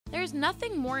There's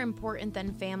nothing more important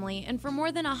than family, and for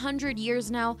more than 100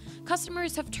 years now,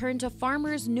 customers have turned to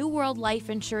Farmers New World Life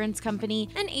Insurance Company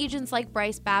and agents like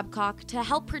Bryce Babcock to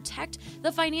help protect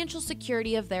the financial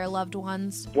security of their loved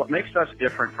ones. What makes us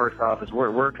different, first off, is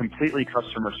we're completely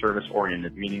customer service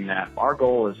oriented, meaning that our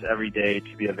goal is every day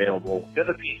to be available. The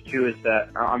other piece, too, is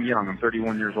that I'm young. I'm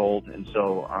 31 years old, and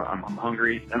so I'm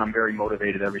hungry, and I'm very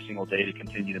motivated every single day to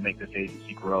continue to make this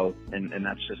agency grow, and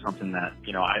that's just something that,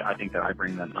 I think that I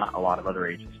bring that not a lot of other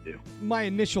agents do. My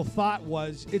initial thought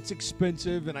was it's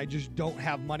expensive and I just don't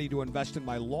have money to invest in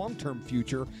my long-term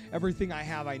future. Everything I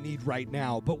have I need right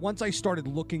now. But once I started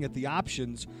looking at the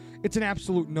options, it's an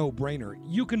absolute no-brainer.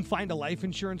 You can find a life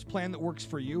insurance plan that works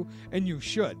for you, and you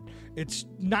should. It's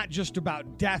not just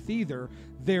about death either.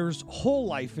 There's whole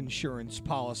life insurance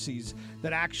policies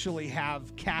that actually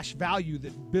have cash value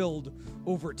that build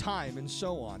over time and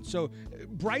so on. So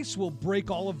Bryce will break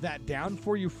all of that down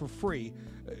for you for free.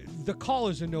 The call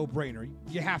is a no-brainer.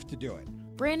 You have to do it.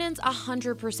 Brandon's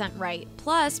 100% right.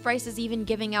 Plus, Bryce is even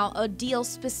giving out a deal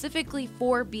specifically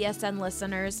for BSN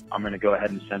listeners. I'm going to go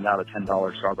ahead and send out a $10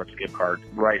 Starbucks gift card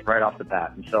right off the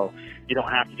bat. And so you don't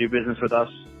have to do business with us.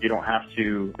 You don't have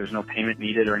to, there's no payment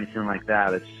needed or anything like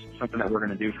that. It's something that we're going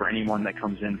to do for anyone that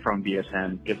comes in from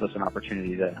BSN, gives us an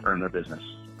opportunity to earn their business.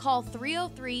 Call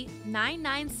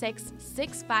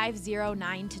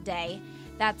 303-996-6509 today.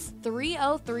 That's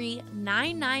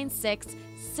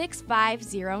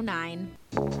 303-996-6509.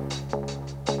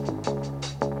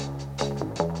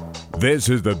 This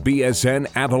is the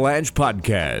BSN Avalanche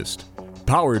Podcast,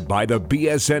 powered by the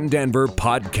BSN Denver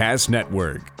Podcast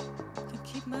Network.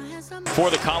 For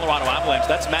the Colorado Avalanche,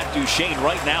 that's Matt Duchene.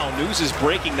 Right now, news is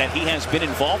breaking that he has been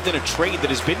involved in a trade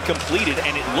that has been completed,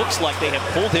 and it looks like they have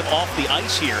pulled him off the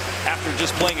ice here after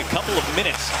just playing a couple of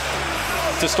minutes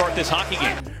to start this hockey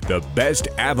game. The best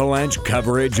Avalanche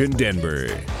coverage in Denver.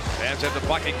 Fans have the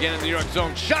puck again in the New York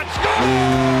zone. Shot, score!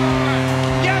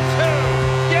 Guess who?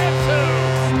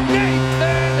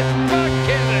 Nathan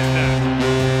MacKinnon.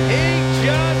 He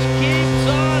just keeps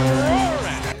on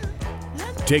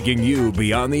roaring. Taking you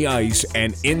beyond the ice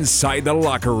and inside the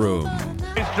locker room.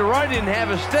 Girard didn't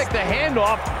have a stick. The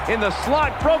handoff in the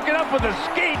slot, broken up with a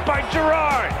skate by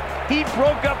Girard. He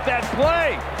broke up that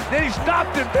play. Then he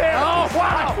stopped it there. Oh,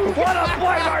 wow. What a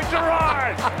play by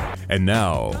Girard. And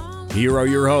now, here are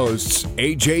your hosts,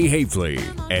 AJ Hafley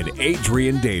and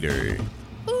Adrian Dater.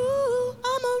 Ooh,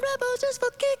 I'm a rebel just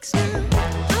for kicks now.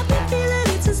 I've been feeling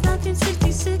it since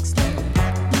 1966 now.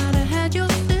 Might have had your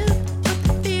fill, but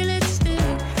I feel it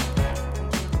still.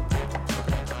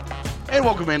 And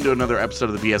welcome into another episode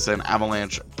of the BSN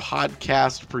Avalanche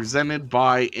Podcast presented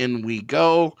by In We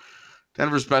Go,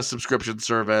 Denver's best subscription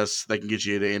service. They can get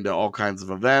you into all kinds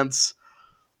of events,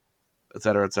 et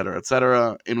cetera, et cetera, et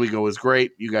cetera. In We Go is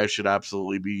great. You guys should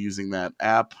absolutely be using that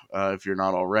app if you're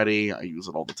not already. I use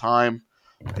it all the time.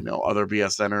 I know other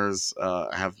BSNers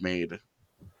have made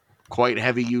quite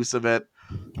heavy use of it.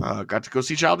 Got to go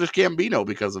see Childish Gambino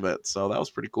because of it, so that was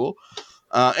pretty cool.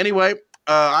 Anyway,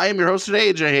 I am your host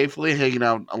today, AJ Hafley, hanging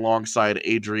out alongside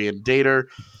Adrian Dater.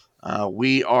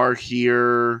 We are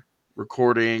here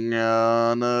recording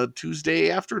on a Tuesday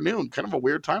afternoon, kind of a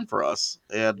weird time for us.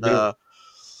 And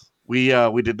we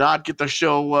did not get the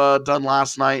show done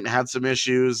last night and had some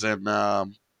issues, and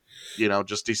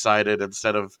just decided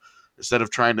instead of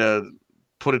trying to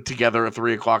put it together at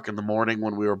 3:00 in the morning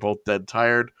when we were both dead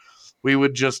tired, we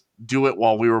would just do it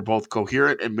while we were both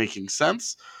coherent and making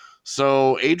sense.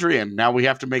 So, Adrian, now we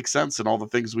have to make sense in all the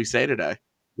things we say today.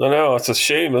 No, it's a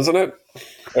shame, isn't it?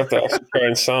 I have to actually try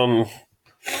and sound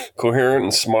coherent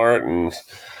and smart, and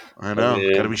I know,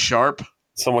 got to be sharp.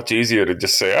 So much easier to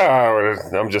just say,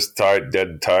 I'm just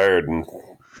dead tired, and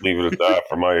leave it at that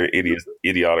for my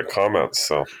idiotic comments.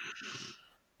 So,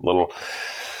 I'm a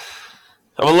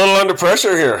little under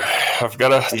pressure here. I've got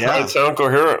to try and sound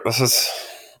coherent. This is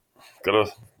got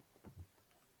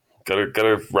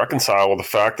to reconcile with the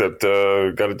fact that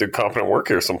got to do competent work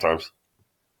here sometimes.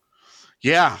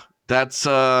 Yeah, that's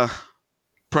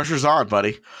pressure's on,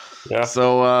 buddy. Yeah.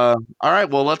 So, all right.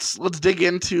 Well, let's dig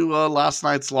into last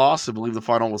night's loss. I believe the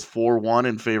final was 4-1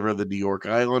 in favor of the New York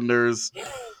Islanders.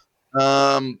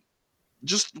 How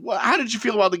did you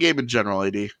feel about the game in general,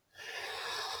 AD?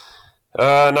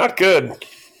 Not good.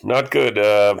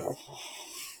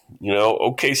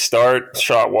 Okay start,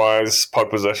 shot wise, puck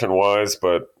possession wise,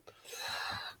 but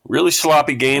really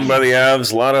sloppy game by the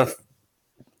Avs. A lot of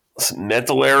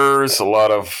mental errors, a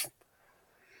lot of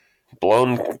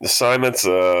blown assignments.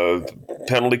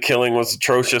 Penalty killing was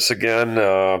atrocious again.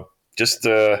 Not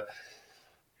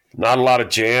a lot of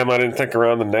jam, I didn't think,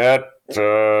 around the net.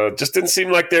 Just didn't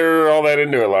seem like they were all that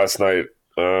into it last night.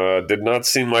 Did not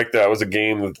seem like that was a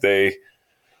game that they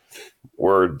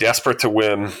were desperate to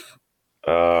win.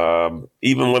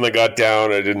 Even when they got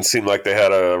down, it didn't seem like they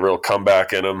had a real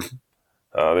comeback in them.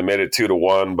 They made it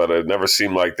 2-1, but it never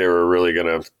seemed like they were really going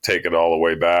to take it all the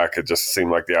way back. It just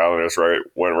seemed like the Islanders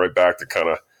went right back to kind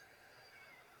of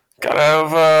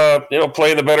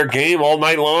playing the better game all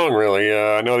night long. Really,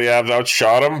 I know the Avs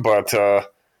outshot them, but the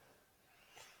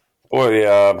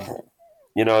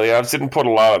Avs didn't put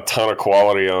a ton of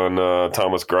quality on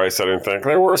Thomas Greiss. I didn't think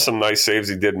there were some nice saves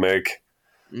he did make.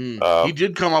 He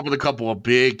did come up with a couple of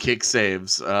big kick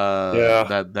saves.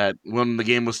 That when the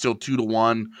game was still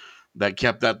 2-1, that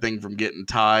kept that thing from getting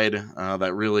tied.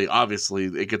 That really, obviously,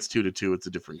 it gets 2-2. It's a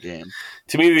different game.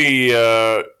 To me,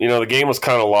 the game was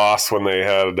kind of lost when they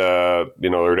had they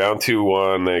were down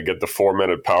 2-1. They get the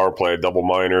 4-minute power play, double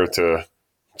minor to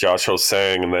Josh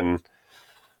Ho-Sang, and then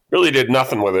really did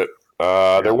nothing with it.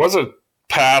 There was a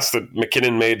pass that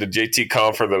McKinnon made to JT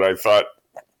Compher that I thought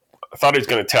he was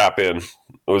going to tap in.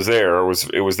 It was there.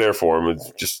 It was there for him. It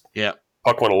just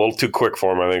puck went a little too quick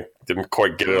for him. I think didn't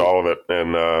quite get all of it.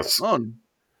 And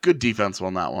good defense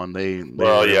on that one. But the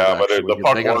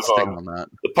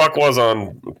puck was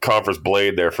on Compher's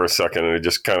blade there for a second, and it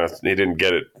just he didn't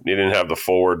get it. He didn't have the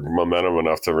forward momentum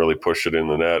enough to really push it in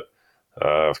the net.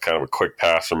 It was kind of a quick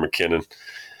pass from McKinnon,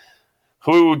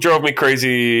 who drove me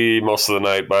crazy most of the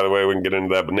night. By the way, we can get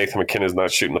into that, but Nathan McKinnon's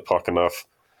not shooting the puck enough.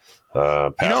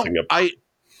 Passing up.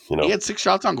 He had 6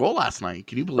 shots on goal last night.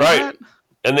 Can you believe that?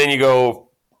 And then you go,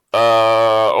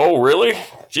 oh, really?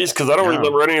 Jeez, because I don't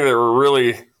remember any that were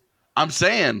really. I'm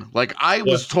saying, I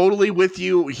was totally with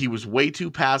you. He was way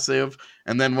too passive.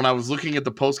 And then when I was looking at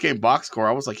the post-game box score,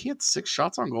 I was like, he had 6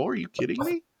 shots on goal? Are you kidding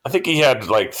me? I think he had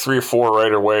 3 or 4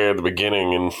 right away at the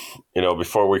beginning. And,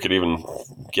 before we could even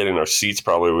get in our seats,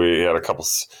 probably we had a couple.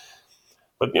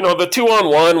 But, the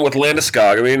 2-on-1 with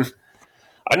Landeskog, I mean,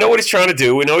 I know what he's trying to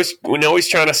do. We know he's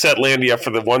trying to set Landy up for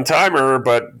the one-timer,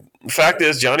 but the fact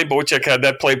is Johnny Boychuk had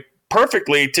that play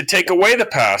perfectly to take away the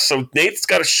pass. So Nate's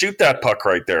got to shoot that puck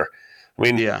right there.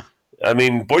 I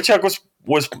mean, Boychuk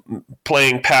was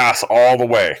playing pass all the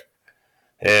way,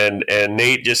 and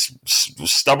Nate just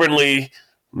stubbornly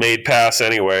made pass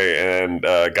anyway and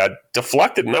got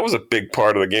deflected, and that was a big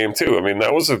part of the game too. I mean,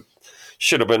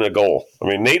 should have been a goal. I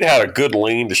mean, Nate had a good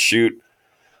lane to shoot.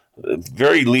 At the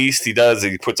very least, he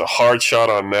puts a hard shot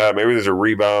on that. Maybe there's a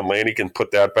rebound. Landy can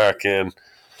put that back in.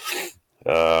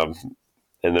 And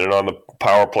then on the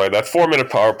power play, that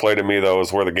 4-minute power play to me, though,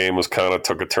 is where the game was kind of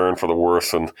took a turn for the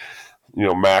worse. And,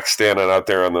 Max standing out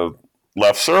there on the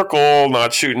left circle,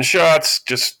 not shooting shots,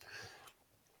 just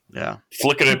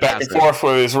flicking it back and forth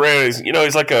with his hands.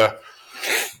 He's like a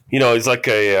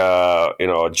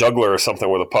juggler or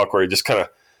something with a puck where he just kind of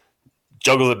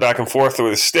juggles it back and forth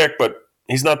with his stick, but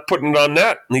he's not putting it on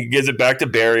net. He gives it back to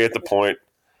Barry at the point,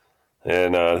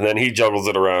 and then he juggles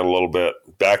it around a little bit,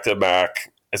 back to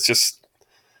back. It's just,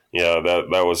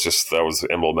 that was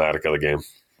emblematic of the game.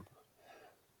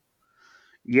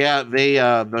 Yeah, they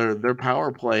their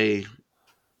power play,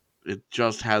 it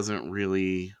just hasn't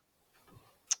really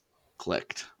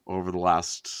clicked over the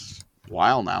last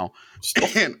while now.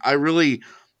 And I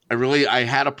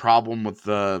had a problem with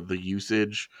the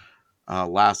usage.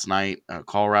 Last night,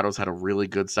 Colorado's had a really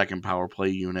good second power play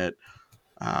unit,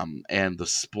 and the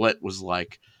split was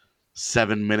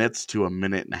 7 minutes to 1.5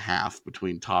 minutes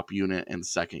between top unit and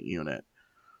second unit.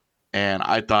 And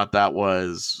I thought that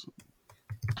was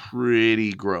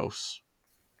pretty gross.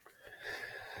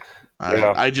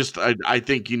 I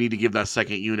think you need to give that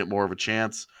second unit more of a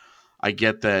chance. I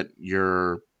get that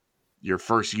your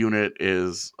first unit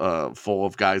is full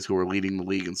of guys who are leading the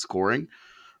league in scoring.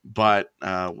 But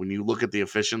when you look at the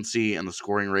efficiency and the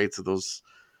scoring rates of those,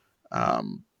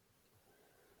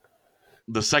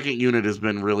 the second unit has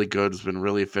been really good. It's been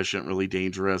really efficient, really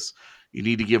dangerous. You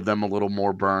need to give them a little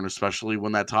more burn, especially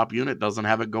when that top unit doesn't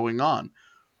have it going on.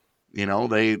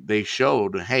 They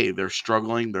showed, hey, they're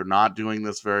struggling. They're not doing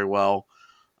this very well.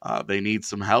 They need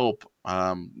some help.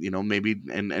 Maybe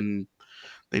and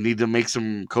they need to make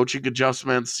some coaching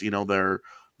adjustments. They're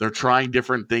trying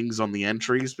different things on the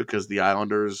entries because the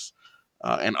Islanders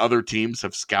and other teams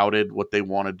have scouted what they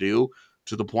want to do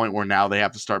to the point where now they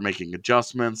have to start making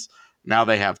adjustments. Now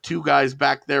they have 2 guys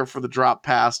back there for the drop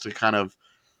pass to kind of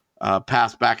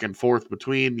pass back and forth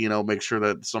between, make sure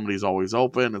that somebody's always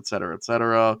open, et cetera, et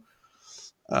cetera.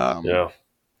 No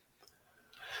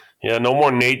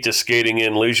more Nate just skating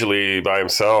in leisurely by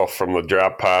himself from the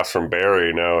drop pass from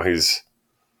Barry. Now he's...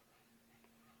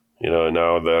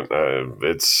 now that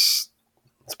it's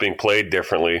being played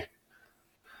differently.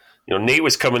 Nate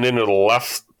was coming into the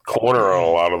left corner on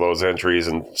a lot of those entries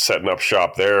and setting up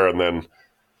shop there, and then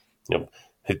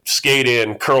hit skate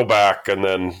in, curl back, and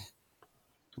then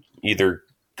either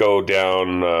go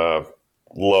down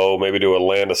low, maybe do a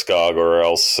Landeskog, or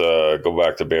else go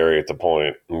back to Barrie at the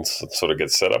point and sort of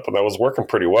get set up. And that was working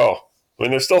pretty well. I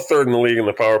mean, they're still third in the league in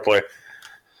the power play.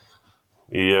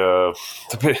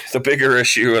 The bigger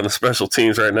issue in the special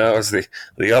teams right now is the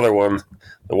other one,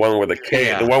 the one with a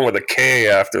K, the one with a K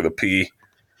after the P.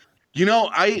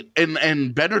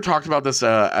 And Bender talked about this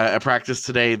at practice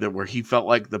today, that where he felt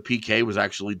like the PK was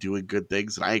actually doing good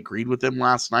things, and I agreed with him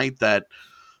last night that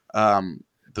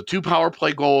the 2 power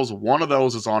play goals, one of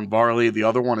those is on Varley, the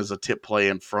other one is a tip play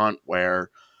in front where,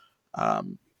 I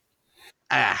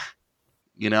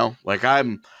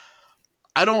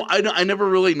never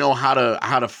really know how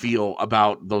to feel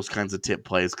about those kinds of tip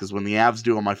plays, because when the Avs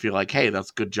do them, I feel like, hey,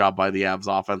 that's a good job by the Avs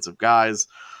offensive guys.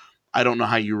 I don't know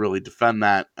how you really defend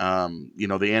that.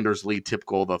 The Anders Lee tip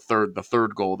goal, the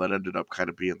third goal that ended up kind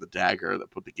of being the dagger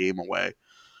that put the game away.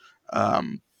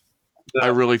 I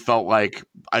really felt like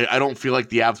I don't feel like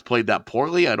the Avs played that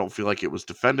poorly. I don't feel like it was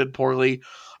defended poorly.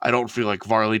 I don't feel like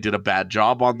Varley did a bad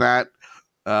job on that.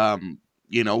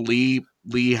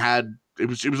 Lee had it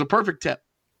was a perfect tip.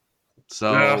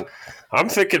 So I'm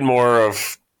thinking more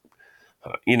of,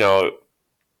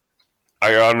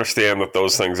 I understand that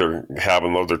those things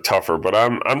those are tougher, but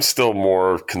I'm still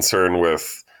more concerned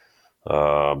with,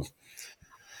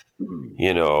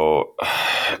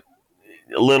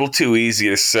 a little too easy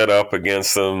to set up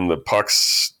against them. The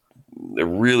pucks, they're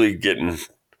really getting.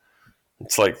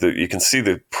 It's like you can see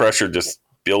the pressure just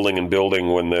building and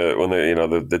building when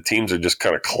the teams are just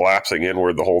kind of collapsing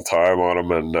inward the whole time on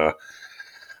them, and I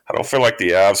don't feel like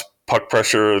the Avs puck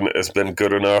pressure has been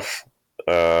good enough.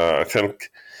 I think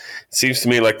it seems to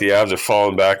me like the Avs are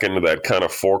falling back into that kind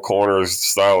of 4 corners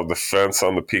style of defense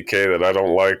on the PK that I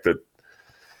don't like, that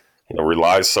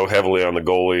relies so heavily on the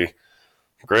goalie.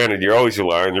 Granted, you're always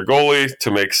relying on your goalie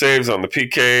to make saves on the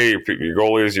PK. Your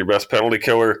goalie is your best penalty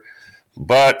killer.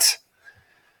 But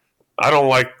I don't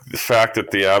like the fact that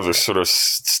the Avs are sort of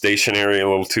stationary a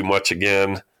little too much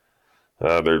again.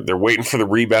 They're waiting for the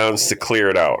rebounds to clear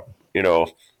it out,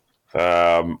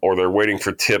 or they're waiting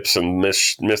for tips and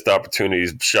missed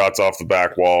opportunities, shots off the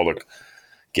back wall to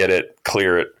get it,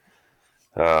 clear it.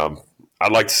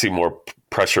 I'd like to see more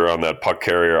pressure on that puck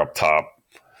carrier up top.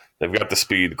 They've got the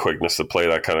speed, the quickness to play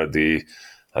that kind of D.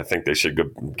 I think they should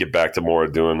get back to more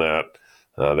of doing that.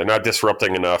 They're not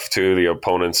disrupting enough to the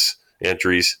opponent's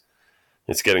entries.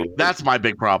 That's my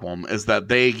big problem, is that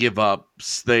they give up.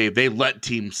 They let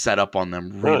teams set up on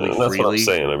them really freely. That's what I'm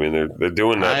saying. I mean, they're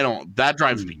doing that. That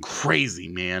drives me crazy,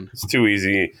 man. It's too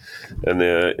easy, and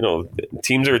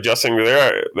teams are adjusting to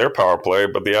their power play,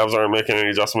 but the Avs aren't making any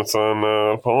adjustments on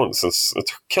opponents. It's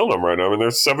killing them right now. I mean, they're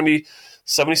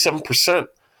 77%.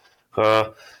 They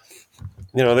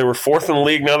were 4th in the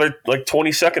league. Now they're like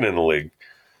 22nd in the league.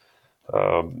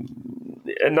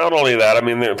 And not only that, I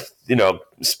mean,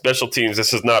 special teams,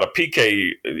 this is not a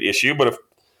PK issue, but if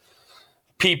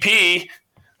PP,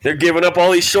 they're giving up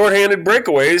all these shorthanded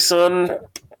breakaways on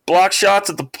block shots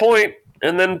at the point,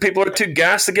 and then people are too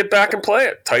gassed to get back and play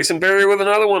it. Tyson Barrie with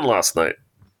another one last night.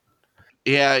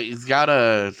 Yeah, he's got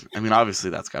to. I mean, obviously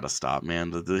that's got to stop,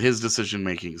 man. His decision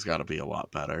making's got to be a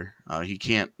lot better. He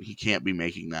can't be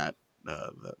making that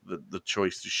the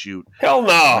choice to shoot. Hell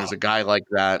no. There's a guy like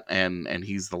that, and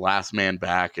he's the last man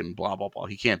back, and blah blah blah.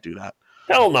 He can't do that.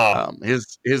 Hell no.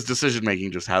 His decision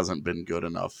making just hasn't been good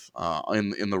enough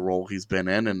in the role he's been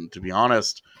in, and to be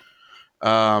honest,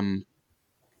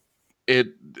 it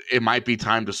might be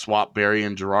time to swap Barrie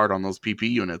and Girard on those PP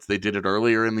units. They did it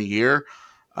earlier in the year.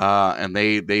 And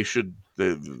they should.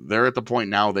 They're at the point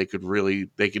now they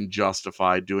can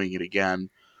justify doing it again.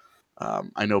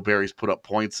 I know Barry's put up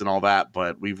points and all that,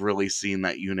 but we've really seen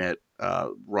that unit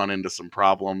run into some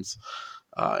problems,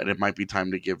 and it might be time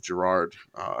to give Girard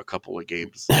a couple of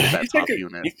games with that top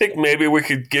unit. You think maybe we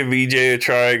could give EJ a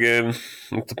try again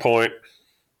at the point?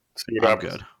 I'm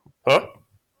good. Huh?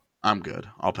 I'm good.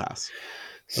 I'll pass.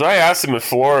 So I asked him in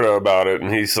Florida about it,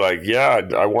 and he's like, "Yeah,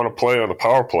 I want to play on the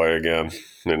power play again,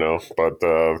 but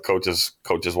the coaches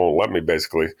won't let me."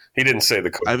 Basically, he didn't say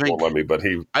the coaches won't let me, but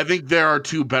I think there are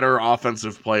 2 better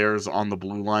offensive players on the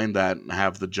blue line that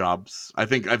have the jobs. I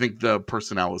think the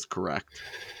personnel is correct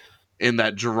in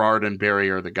that Girard and Barrie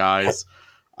are the guys.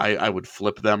 I would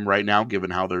flip them right now, given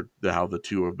how the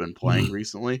 2 have been playing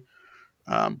recently.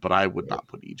 But I would not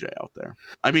put EJ out there.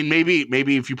 I mean, maybe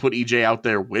if you put EJ out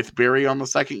there with Barrie on the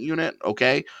second unit,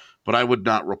 okay. but I would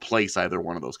not replace either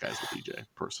one of those guys with EJ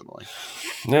personally.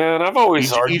 Yeah, and I've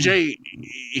always argued EJ,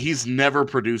 he's never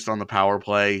produced on the power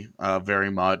play very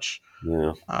much.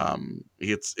 Yeah.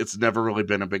 It's never really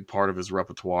been a big part of his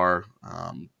repertoire.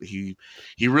 He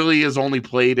really has only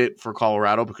played it for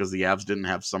Colorado because the Avs didn't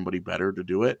have somebody better to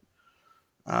do it.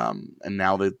 And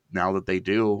now that they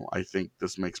do, I think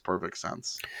this makes perfect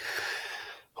sense.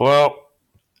 Well,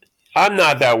 I'm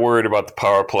not that worried about the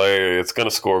power play. It's going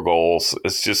to score goals.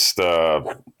 It's just,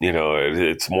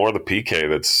 it's more the PK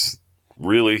that's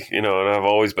really, and I've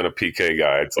always been a PK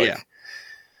guy. It's like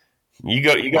you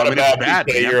got a bad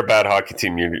PK, you're a bad hockey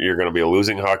team. You're going to be a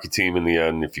losing hockey team in the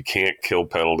end if you can't kill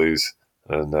penalties,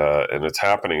 and it's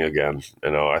happening again.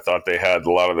 I thought they had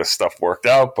a lot of this stuff worked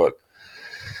out, but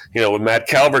with Matt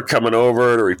Calvert coming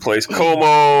over to replace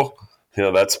Como,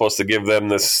 that's supposed to give them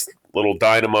this little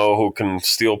dynamo who can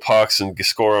steal pucks and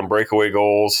score on breakaway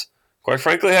goals. Quite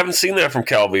frankly, I haven't seen that from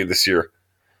Calvi this year.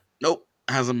 Nope,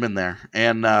 hasn't been there.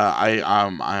 And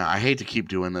I hate to keep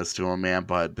doing this to him, man,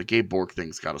 but the Gabe Bourque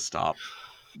thing's got to stop.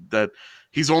 That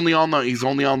he's only on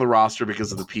the roster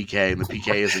because of the PK, and the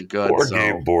PK isn't good. Poor so,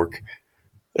 Gabe Bourque.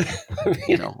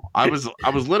 I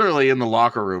was literally in the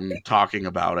locker room talking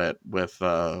about it with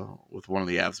one of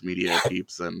the Avs media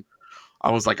peeps, and I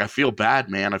was like, I feel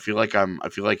bad, man. I feel like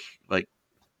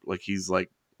he's like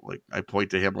I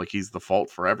point to him like he's the fault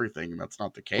for everything, and that's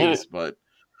not the case. But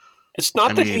it's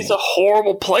not he's a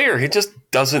horrible player. He just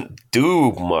doesn't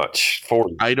do much for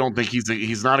you. I don't think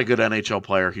he's not a good NHL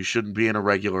player. He shouldn't be in a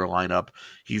regular lineup.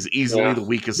 He's easily the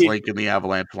weakest link in the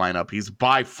Avalanche lineup. He's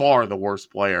by far the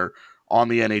worst player on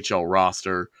the NHL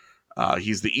roster.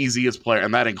 He's the easiest player,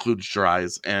 and that includes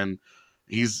Dries. And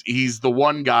he's the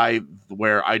one guy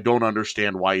where I don't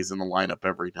understand why he's in the lineup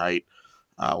every night.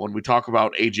 When we talk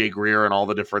about AJ Greer and all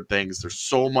the different things, there's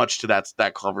so much to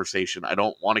that conversation. I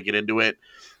don't want to get into it,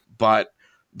 but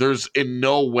there's in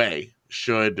no way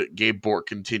should Gabe Bourque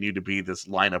continue to be this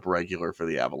lineup regular for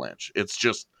the Avalanche. It's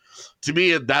just, to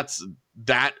me,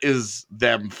 that is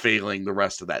them failing the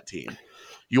rest of that team.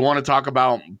 You want to talk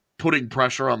about putting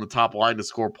pressure on the top line to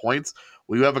score points?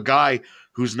 Well, you have a guy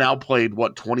who's now played,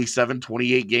 27,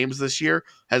 28 games this year,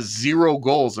 has 0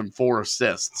 goals and 4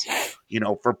 assists.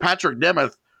 For Patrick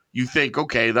Nemeth, you think,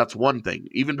 okay, that's one thing.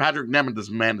 Even Patrick Nemeth has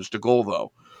managed a goal,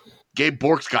 though. Gabe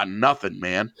Bourque's got nothing,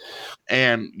 man.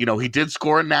 And, he did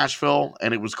score in Nashville,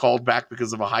 and it was called back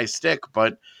because of a high stick.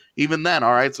 But even then,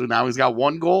 all right, so now he's got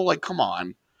 1 goal? Like, come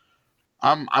on.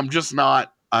 I'm just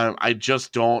not – I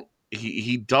just don't.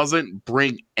 He doesn't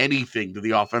bring anything to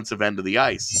the offensive end of the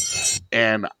ice,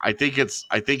 and I think it's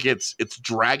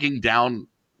dragging down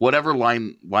whatever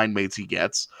line mates he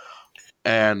gets,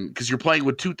 and because you're playing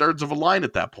with 2/3 of a line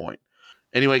at that point.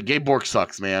 Anyway, Gabe Bourque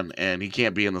sucks, man, and he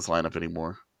can't be in this lineup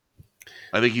anymore.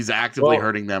 I think he's actively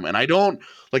hurting them, and I don't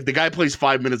like the guy plays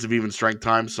 5 minutes of even strength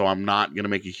time, so I'm not gonna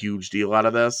make a huge deal out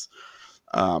of this.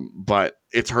 But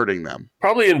it's hurting them.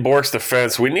 Probably in Bourque's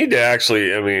defense, we need to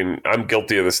actually, I'm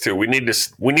guilty of this too. We need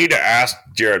to ask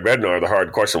Jared Bednar the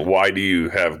hard question, why do you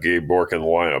have Gabe Bourque in the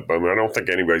lineup? I don't think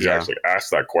anybody's actually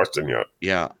asked that question yet.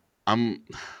 Yeah.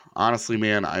 Honestly,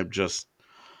 man, I'm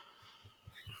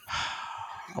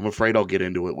afraid I'll get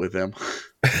into it with him.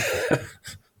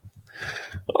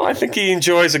 Well, I think he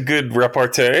enjoys a good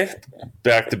repartee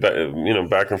back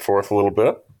and forth a little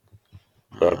bit.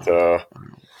 But,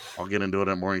 I'll get into it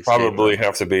at morning. Probably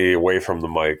have to be away from the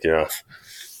mic, yeah.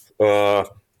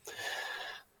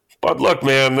 But look,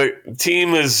 man, the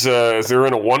team is they're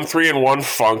in a 1-3-1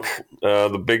 funk.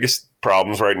 The biggest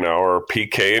problems right now are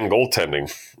PK and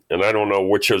goaltending, and I don't know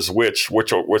which is which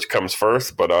comes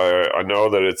first. But I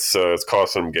know that it's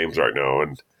costing them games right now,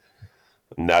 and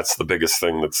that's the biggest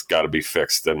thing that's got to be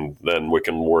fixed. And then we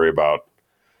can worry about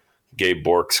Gabe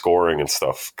Bourque scoring and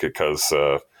stuff, because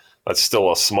that's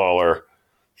still a smaller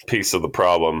piece of the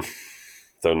problem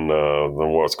than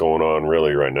what's going on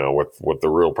really right now with the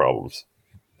real problems.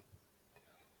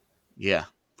 Yeah,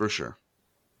 for sure.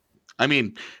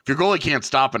 If your goalie can't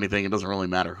stop anything, it doesn't really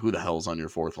matter who the hell's on your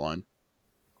fourth line.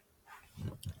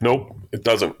 Nope, it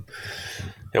doesn't.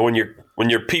 And when your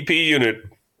PP unit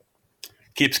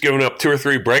keeps giving up 2 or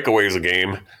 3 breakaways a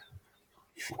game,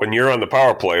 when you're on the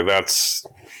power play, there's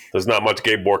not much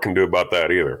Gabe Bourque can do about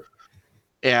that either.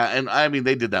 Yeah, and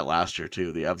they did that last year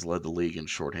too. The Avs led the league in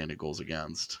shorthanded goals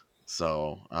against.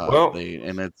 So it's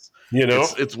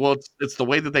the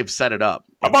way that they've set it up.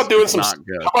 How about doing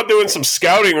some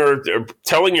scouting or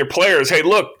telling your players, hey,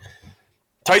 look,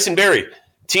 Tyson Barrie,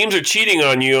 teams are cheating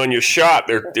on you on your shot.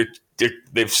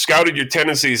 They've scouted your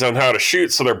tendencies on how to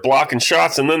shoot, so they're blocking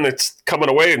shots, and then it's coming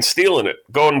away and stealing it,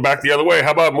 going back the other way.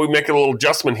 How about we make a little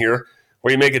adjustment here?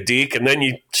 where you make a deke and then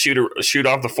you shoot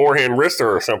off the forehand wrister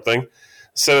or something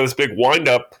instead of this big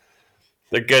windup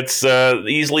that gets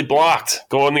easily blocked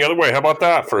going the other way. How about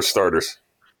that for starters?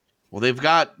 Well, they've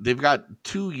got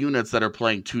 2 units that are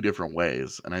playing 2 different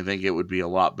ways, and I think it would be a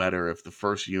lot better if the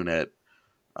first unit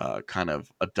kind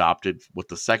of adopted what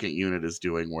the second unit is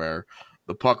doing, where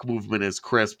the puck movement is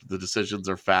crisp, the decisions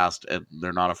are fast, and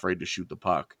they're not afraid to shoot the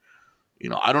puck.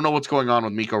 I don't know what's going on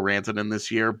with Mikko Rantanen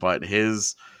this year, but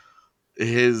his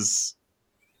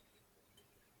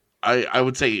I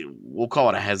would say we'll call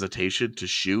it a hesitation to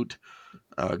shoot,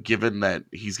 given that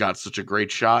he's got such a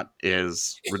great shot,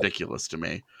 is ridiculous to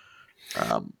me.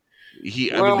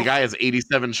 The guy has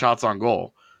 87 shots on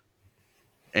goal,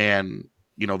 and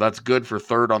that's good for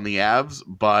third on the Avs,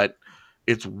 but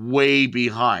it's way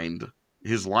behind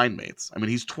his line mates. I mean,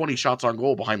 he's 20 shots on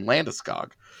goal behind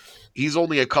Landeskog. He's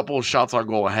only a couple of shots on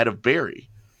goal ahead of Barrie.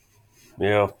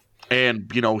 Yeah.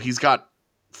 And, he's got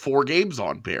 4 games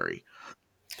on Barrie.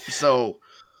 So,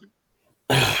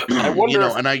 I wonder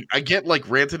and I get like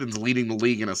Rantanen's leading the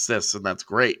league in assists, and that's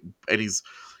great. And he's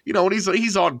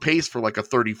on pace for like a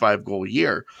 35 goal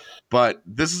year. But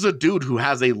this is a dude who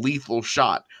has a lethal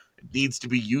shot. Needs to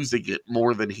be using it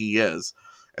more than he is.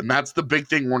 And that's the big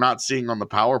thing we're not seeing on the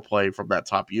power play from that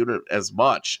top unit as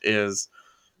much, is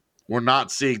we're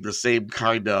not seeing the same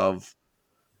kind of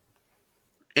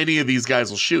any of these guys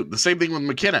will shoot. The same thing with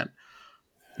McKinnon.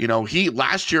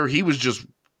 Last year he was just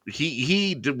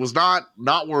he was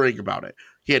not worrying about it.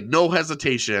 He had no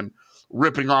hesitation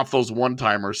ripping off those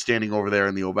one-timers standing over there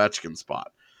in the Ovechkin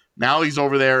spot. Now he's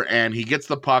over there and he gets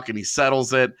the puck and he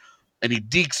settles it. And he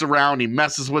dekes around, he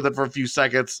messes with it for a few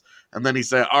seconds, and then he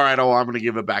said, all right, I'm going to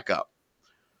give it back up.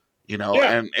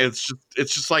 And it's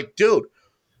just like, dude,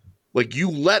 like you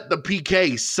let the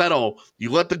PK settle, you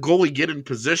let the goalie get in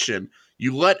position,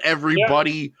 you let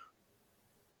everybody,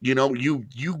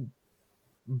 you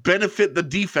benefit the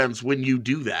defense when you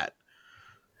do that.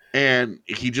 And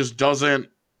he just doesn't,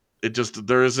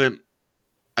 there isn't,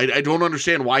 I don't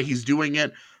understand why he's doing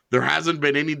it. There hasn't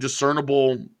been any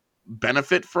discernible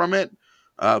benefit from it.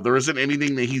 There isn't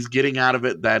anything that he's getting out of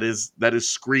it that is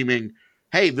screaming,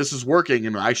 hey, this is working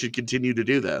and I should continue to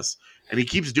do this. And he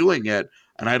keeps doing it.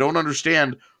 And I don't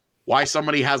understand why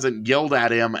somebody hasn't yelled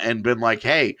at him and been like,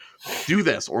 hey, do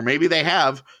this. Or maybe they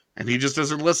have, and he just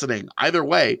isn't listening. Either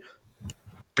way,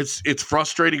 it's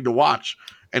frustrating to watch.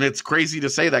 And it's crazy to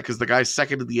say that because the guy's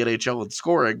second in the NHL in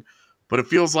scoring, but it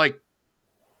feels like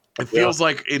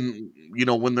in,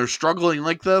 when they're struggling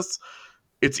like this,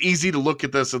 it's easy to look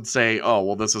at this and say, oh,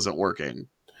 well, this isn't working.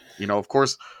 Of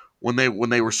course, when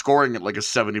they were scoring at like a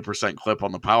 70% clip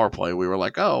on the power play, we were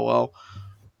like, oh, well,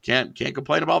 can't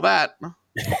complain about that.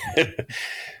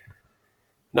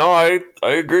 No, I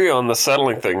agree on the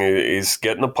settling thing. He's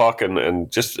getting the puck and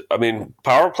just,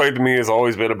 power play to me has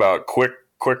always been about quick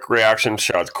reaction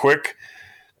shots, quick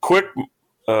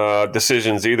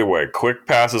decisions either way. Quick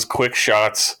passes, quick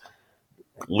shots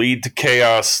lead to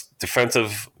chaos,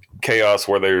 defensive chaos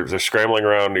where they're scrambling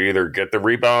around to either get the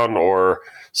rebound or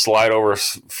slide over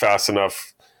fast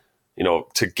enough,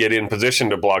 to get in position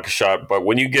to block a shot. But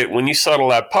when you settle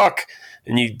that puck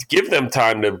and you give them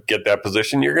time to get that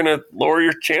position, you're going to lower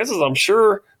your chances. I'm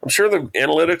sure the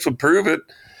analytics would prove it.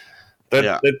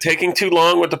 That taking too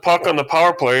long with the puck on the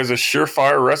power play is a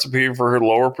surefire recipe for her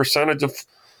lower percentage of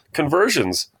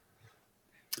conversions.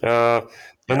 And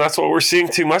that's what we're seeing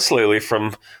too much lately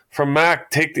from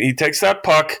Mac. He takes that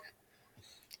puck,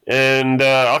 and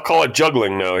I'll call it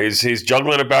juggling now. He's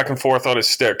juggling it back and forth on his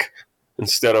stick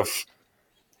instead of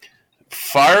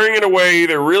firing it away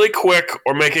either really quick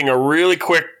or making a really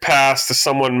quick pass to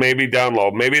someone maybe down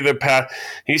low. Maybe the pass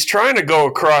he's trying to go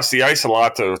across the ice a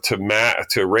lot to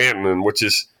Rantanen, which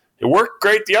is it worked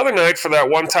great the other night for that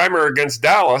one timer against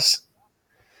Dallas.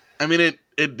 I mean, it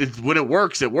when it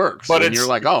works, it works. But and you're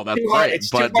like, oh, that's great. It's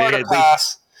too hard to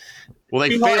pass. Well,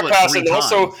 they fail it 3 times.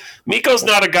 Also, Mikko's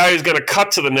not a guy who's going to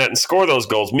cut to the net and score those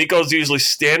goals. Mikko's usually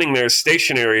standing there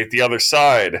stationary at the other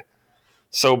side.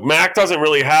 So Mac doesn't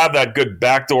really have that good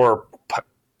backdoor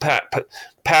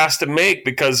pass to make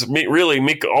because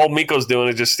really all Mikko's doing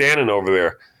is just standing over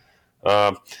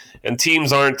there. And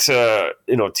teams aren't,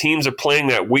 teams are playing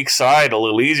that weak side a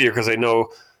little easier because they know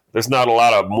there's not a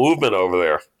lot of movement over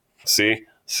there. See,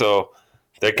 so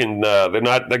they can they're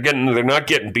not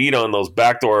getting beat on those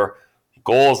backdoor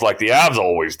goals like the Avs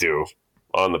always do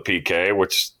on the PK,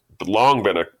 which has long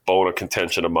been a bone of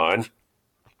contention of mine.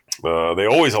 They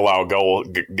always allow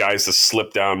guys to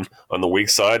slip down on the weak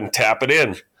side and tap it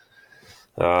in.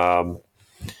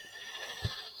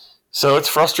 So it's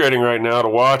frustrating right now to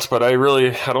watch, but I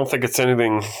don't think it's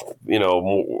anything,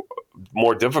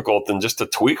 more difficult than just a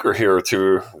tweaker here or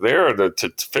two there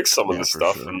to fix some of this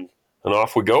stuff. Sure. And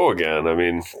off we go again. I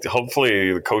mean,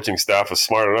 hopefully the coaching staff is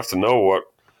smart enough to know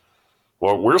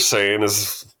what we're saying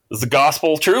is the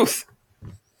gospel truth.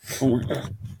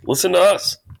 Listen to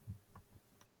us.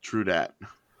 True that.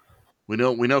 We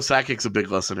know Sakic's a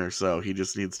big listener, so he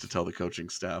just needs to tell the coaching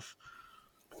staff.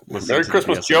 Merry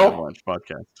Christmas, Joe.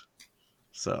 Podcast.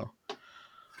 So, all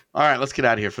right, let's get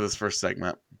out of here for this first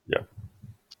segment. Yeah.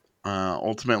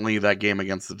 Ultimately, that game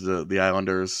against the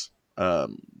Islanders,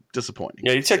 disappointing.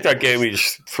 Yeah, you take that game, you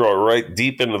just throw it right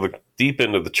deep into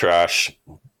the trash,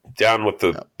 down with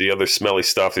the other smelly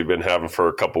stuff you've been having for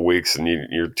a couple weeks, and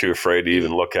you're too afraid to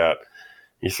even look at.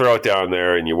 You throw it down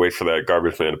there, and you wait for that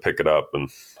garbage man to pick it up, and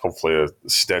hopefully the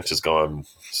stench is gone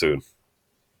soon.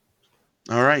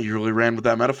 All right, you really ran with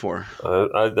that metaphor.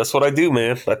 That's what I do,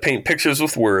 man. I paint pictures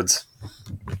with words.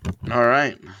 All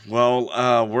right.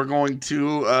 Well, we're going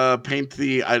to paint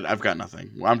the. I've got nothing.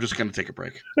 I'm just going to take a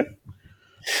break.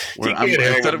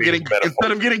 Instead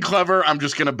of getting clever, I'm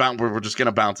just going to bounce. We're just going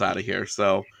to bounce out of here.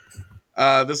 So,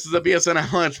 this is the BSN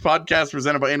Avalanche podcast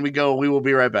presented by In We Go. We will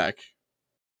be right back.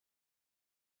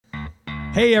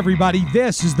 Hey everybody,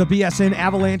 this is the BSN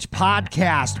Avalanche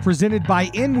podcast presented by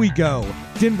In We Go,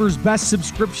 Denver's best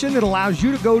subscription that allows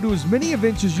you to go to as many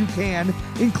events as you can,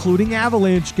 including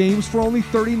Avalanche games for only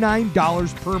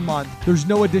 $39 per month. There's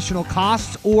no additional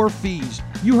costs or fees.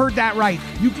 You heard that right.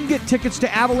 You can get tickets to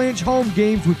Avalanche home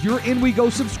games with your In We Go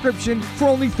subscription for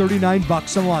only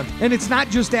 $39 a month. And it's not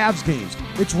just Avs games.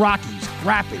 It's Rockies,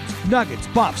 Rapids, Nuggets,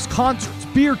 Buffs, concerts,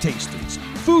 beer tastings,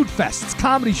 food fests,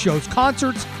 comedy shows,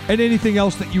 concerts, and anything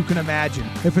else that you can imagine.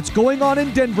 If it's going on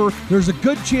in Denver, there's a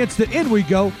good chance that In We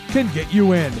Go can get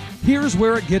you in. Here's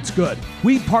where it gets good.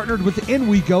 We partnered with In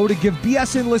We Go to give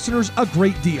BSN listeners a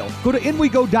great deal. Go to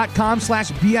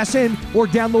inwego.com/BSN or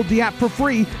download the app for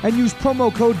free and use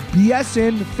promo code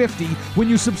BSN50 when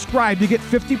you subscribe to get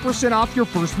 50% off your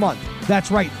first month. That's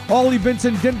right, all events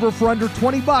in Denver for under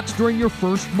 $20 during your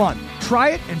first month. Try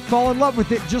it and fall in love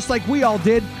with it just like we all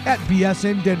did at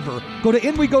BSN Denver. Go to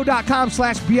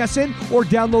inwego.com/BSN or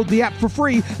download the app for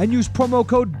free and use promo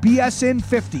code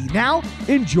BSN50. Now,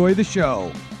 enjoy the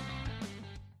show.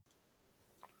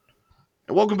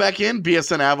 Welcome back in,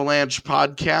 BSN Avalanche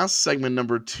podcast, segment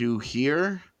number 2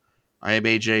 here. I am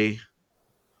AJ.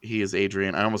 He is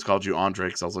Adrian. I almost called you Andre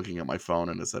because I was looking at my phone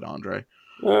and it said Andre.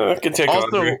 I can take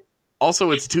Andre.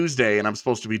 Also, it's Tuesday, and I'm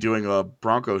supposed to be doing a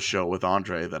Broncos show with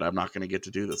Andre that I'm not going to get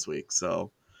to do this week.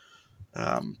 So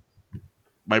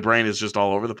my brain is just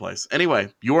all over the place. Anyway,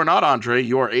 you are not Andre.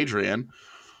 You are Adrian.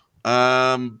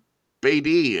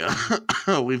 Baby,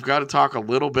 we've got to talk a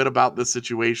little bit about this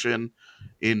situation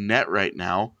in net right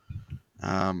now.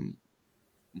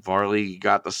 Varley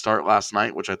got the start last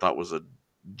night, which I thought was a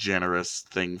generous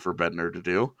thing for Bednar to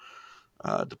do,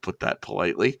 to put that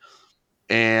politely.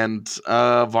 And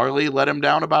Varley let him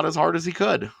down about as hard as he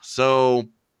could. So,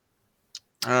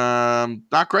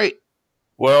 not great.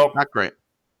 Well, not great.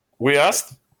 We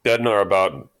asked Bednar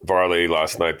about Varley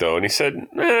last night, though, and he said,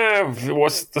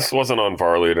 this wasn't on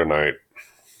Varley tonight.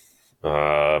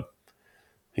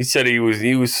 He said he was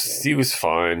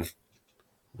fine.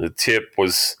 The tip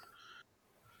was.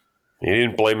 He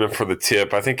didn't blame him for the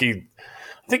tip. I think he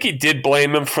did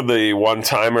blame him for the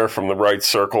one-timer from the right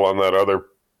circle on that other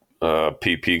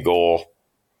PP goal,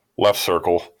 left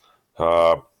circle.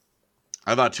 I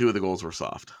thought 2 of the goals were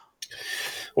soft.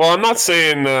 Well, I'm not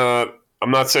saying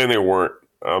they weren't.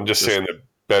 I'm just saying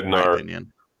that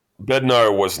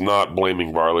Bednar was not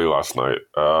blaming Varley last night.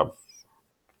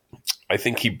 I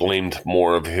think he blamed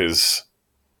more of his.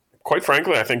 Quite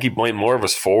frankly, I think he blamed more of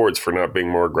his forwards for not being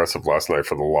more aggressive last night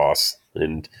for the loss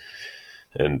and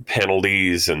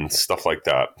penalties and stuff like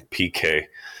that. PK.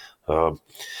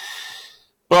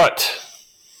 But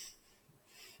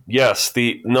yes,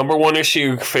 the number one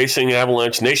issue facing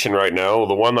Avalanche Nation right now,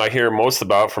 the one I hear most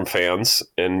about from fans,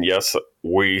 and yes,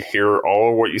 we hear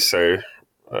all of what you say,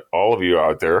 all of you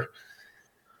out there,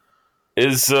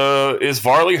 is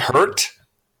Varley hurt?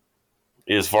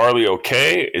 Is Varley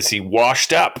okay? Is he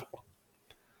washed up?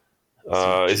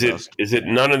 Is it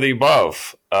none of the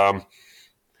above?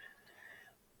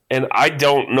 And I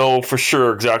don't know for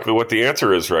sure exactly what the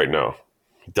answer is right now.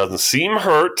 He doesn't seem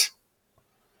hurt.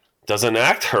 Doesn't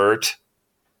act hurt.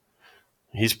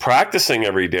 He's practicing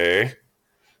every day.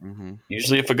 Mm-hmm.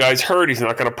 Usually if a guy's hurt, he's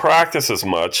not going to practice as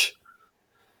much.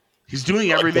 He's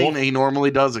doing everything that he normally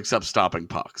does except stopping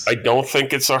pucks. I don't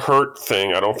think it's a hurt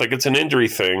thing. I don't think it's an injury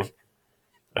thing.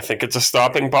 I think it's a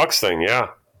stopping pucks thing, yeah.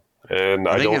 And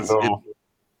I don't know.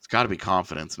 It's got to be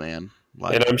confidence, man.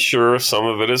 And I'm sure some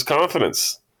of it is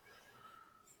confidence.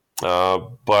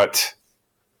 But,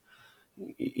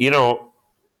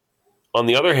 on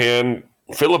the other hand,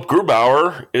 Philip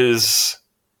Grubauer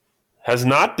has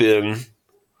not been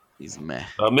He's meh.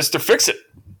 Mr. Fix-It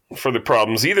for the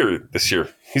problems either this year.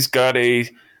 He's got a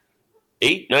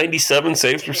 .897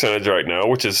 saves percentage right now,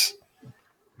 which is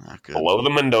below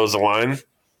the Mendoza line,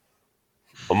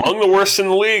 among the worst in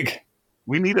the league.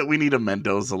 We need a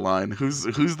Mendoza line. Who's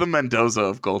the Mendoza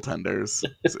of goaltenders?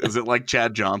 Is it like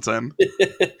Chad Johnson?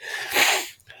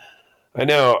 I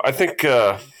know. I think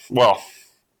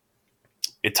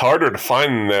it's harder to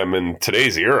find them in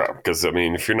today's era because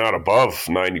if you're not above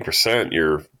 90%,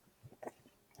 you're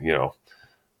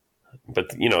but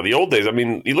the old days.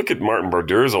 You look at Martin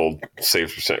Brodeur's old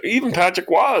saves percent. Even Patrick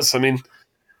was.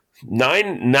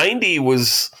 990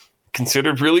 was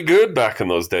considered really good back in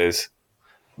those days.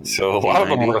 So a lot of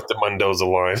them were at the Mendoza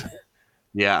line.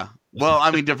 Yeah.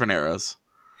 Well, different eras.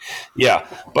 Yeah,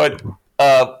 but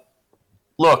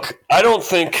look, I don't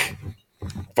think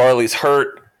Varley's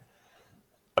hurt.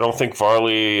 I don't think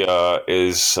Varley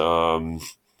is,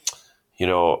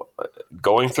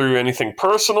 going through anything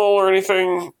personal or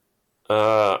anything.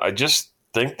 I just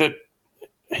think that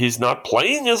he's not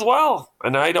playing as well,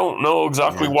 and I don't know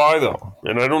exactly why, though,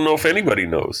 and I don't know if anybody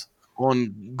knows. Well,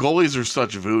 goalies are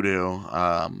such voodoo.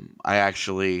 I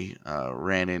actually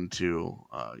ran into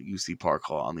UC Park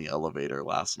Hall on the elevator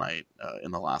last night in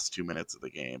the last 2 minutes of the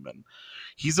game, and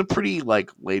he's a pretty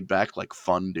laid back,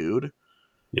 fun dude.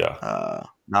 Yeah.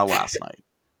 Not last night.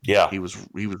 Yeah. He was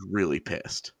really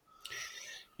pissed.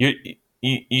 You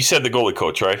said the goalie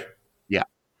coach, right?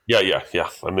 Yeah. Yeah.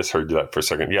 I misheard that for a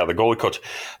second. Yeah, the goalie coach.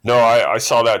 No, I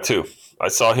saw that too. I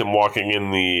saw him walking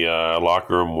in the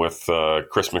locker room with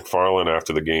Chris McFarland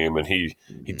after the game, and he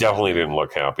definitely didn't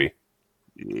look happy.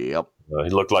 Yep. He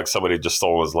looked like somebody just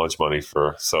stole his lunch money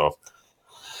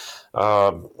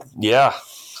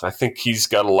I think he's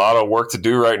got a lot of work to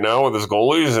do right now with his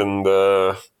goalies, and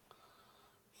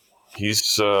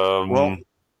he's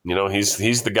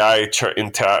he's the guy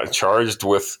charged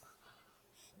with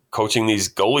coaching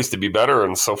these goalies to be better,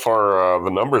 and so far the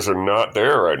numbers are not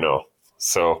there right now.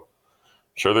 So I'm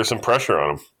sure there's some pressure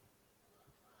on him.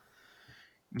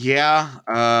 Yeah.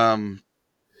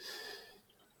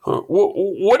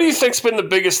 What do you think's been the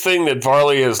biggest thing that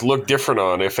Varley has looked different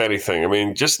on, if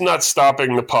anything? Just not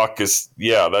stopping the puck that's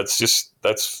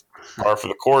par for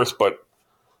the course. But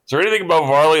is there anything about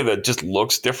Varley that just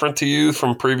looks different to you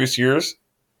from previous years?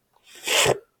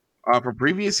 From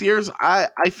previous years, I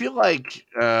feel like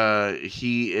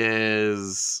he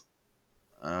is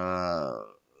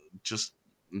just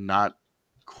not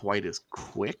quite as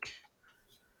quick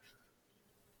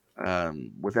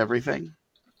with everything.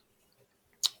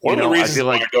 One of the reasons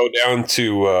I go down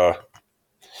to,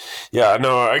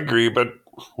 I agree. But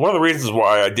one of the reasons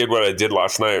why I did what I did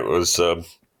last night was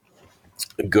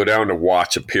go down to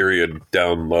watch a period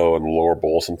down low in the lower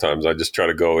bowl. Sometimes I just try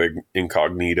to go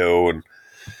incognito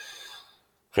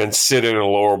and sit in a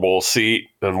lower bowl seat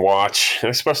and watch. I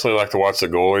especially like to watch the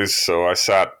goalies. So I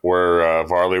sat where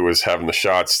Varley was having the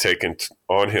shots taken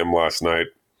on him last night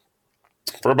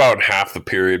for about half the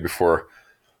period before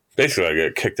basically I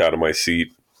get kicked out of my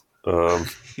seat.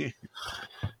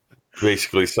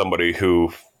 Basically somebody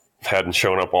who hadn't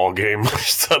shown up all game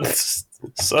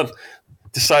son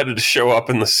decided to show up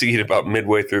in the seat about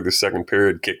midway through the second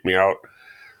period, kicked me out.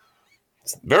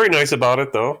 Very nice about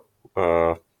it though.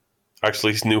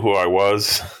 Actually knew who I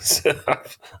was.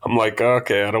 I'm like,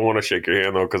 okay, I don't want to shake your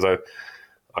hand though because I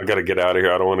got to get out of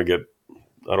here. I don't want to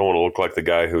look like the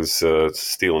guy who's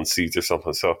stealing seats or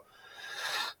something. So,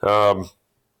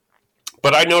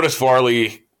 but I noticed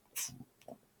Varley.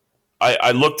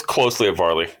 I looked closely at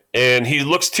Varley, and he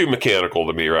looks too mechanical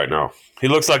to me right now. He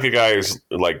looks like a guy who's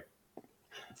like,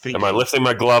 am I lifting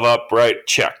my glove up? Right,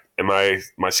 check. Am my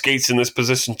skates in this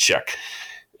position? Check.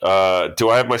 Do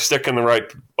I have my stick in the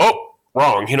right? Oh,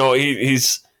 wrong. He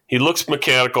looks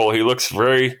mechanical. He looks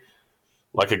very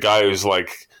like a guy who's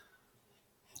like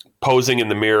posing in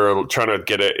the mirror, trying to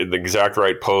get it in the exact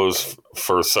right pose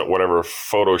for whatever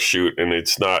photo shoot, and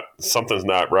something's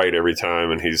not right every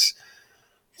time, and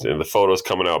the photo's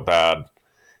coming out bad,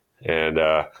 and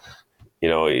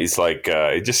he's like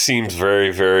it just seems very,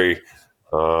 very.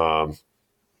 It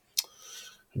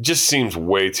just seems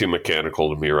way too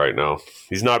mechanical to me right now.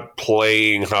 He's not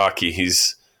playing hockey.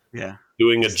 He's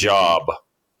doing a job,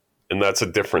 and that's a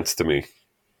difference to me.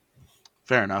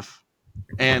 Fair enough.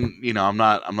 And I'm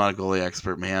not a goalie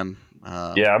expert, man.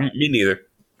 Me neither.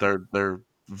 They're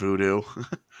voodoo.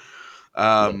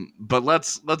 But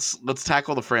let's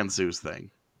tackle the Francouz thing.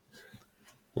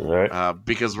 All right.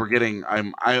 Because we're getting,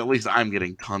 at least I'm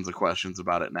getting tons of questions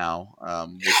about it now.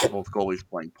 With both goalies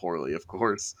playing poorly, of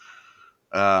course.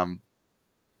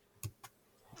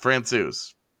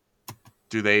 Francouz,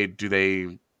 do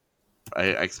they? I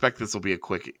expect this will be a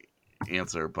quick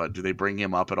answer, but do they bring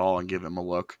him up at all and give him a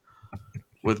look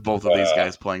with both of these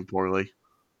guys playing poorly?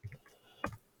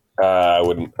 I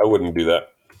wouldn't do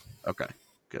that. Okay,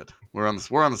 good. We're on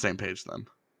the same page then.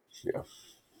 Yeah.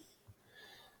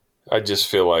 I just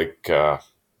feel like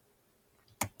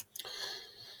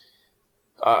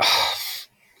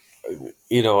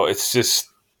it's just.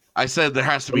 I said there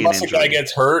has to be unless an injury. a guy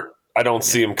gets hurt, I don't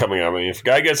see him coming out. I mean, if a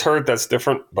guy gets hurt, that's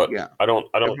different. But I don't.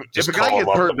 If a guy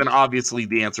gets hurt, then obviously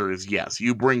the answer is yes.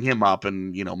 You bring him up,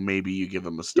 and maybe you give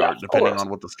him a start, depending on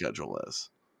what the schedule is.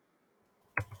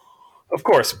 Of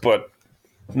course, but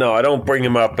no, I don't bring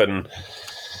him up, and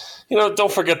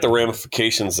don't forget the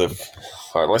ramifications of.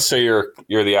 All right, let's say you're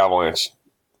the Avalanche.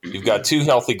 You've got two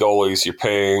healthy goalies. You're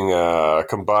paying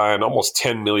combined almost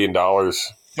 $10 million.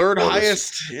 Third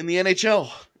highest in the NHL.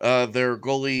 Their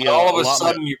goalie. All of a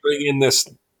sudden, you bring in this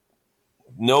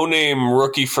no-name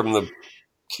rookie from the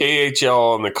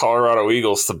KHL and the Colorado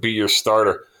Eagles to be your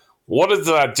starter. What does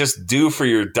that just do for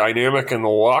your dynamic in the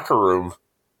locker room,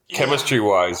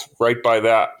 chemistry-wise? Right by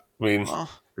that, I mean,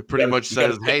 it pretty much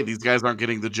says, "Hey, these guys aren't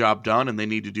getting the job done, and they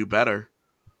need to do better."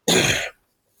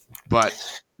 But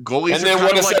goalies. And then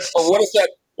what is that?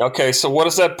 Okay, so what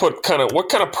does that put? What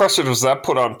kind of pressure does that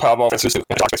put on Pavel? Two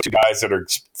guys that are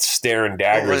staring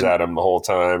daggers at him the whole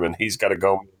time, and he's got to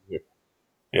go.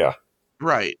 Yeah,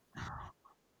 right.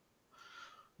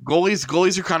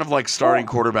 Goalies are kind of like starting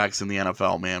quarterbacks in the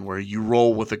NFL, man, where you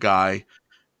roll with a guy,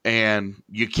 and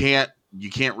you can't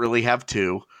really have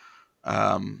two.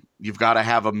 You've got to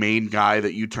have a main guy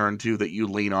that you turn to, that you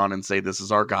lean on and say, this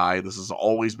is our guy. This has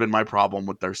always been my problem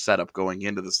with their setup going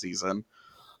into the season,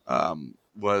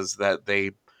 was that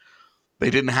they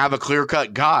didn't have a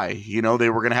clear-cut guy. They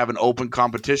were going to have an open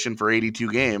competition for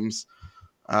 82 games.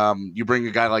 You bring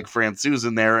a guy like Francouz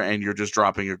in there, and you're just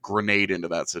dropping a grenade into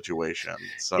that situation.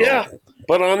 So yeah,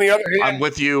 but on the other hand, I'm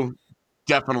with you.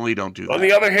 Definitely don't do that. On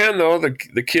the other hand, though,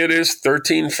 the kid is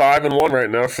 13-5-1 right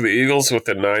now for the Eagles with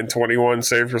a .921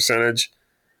 save percentage.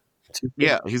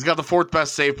 Yeah, he's got the fourth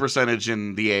best save percentage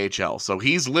in the AHL. So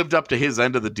he's lived up to his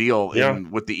end of the deal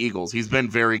with the Eagles. He's been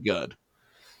very good.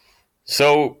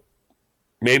 So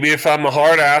maybe if I'm a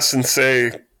hard ass and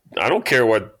say, I don't care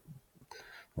what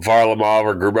Varlamov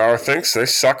or Grubauer thinks, they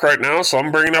suck right now, so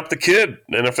I'm bringing up the kid.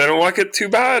 And if they don't like it, too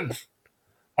bad.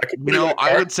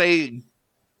 I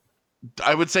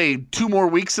would say 2 more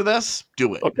weeks of this,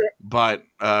 do it. Okay. But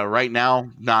right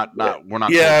now, we're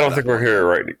not. Yeah, I don't think we're here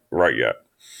right yet.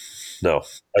 No,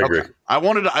 I agree. I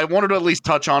wanted to at least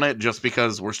touch on it just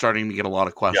because we're starting to get a lot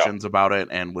of questions about it,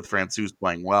 and with Francouz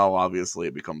playing well, obviously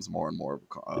it becomes more and more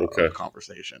of a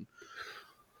conversation.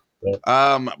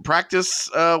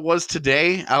 Practice was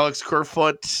today. Alex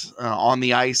Kerfoot on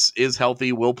the ice, is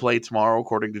healthy, will play tomorrow,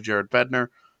 according to Jared Bednar.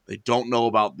 They don't know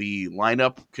about the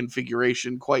lineup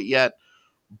configuration quite yet,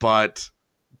 but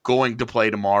going to play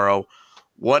tomorrow.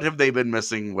 What have they been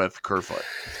missing with Kerfoot?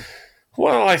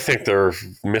 Well, I think they're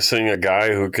missing a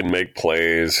guy who can make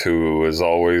plays, who is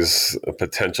always a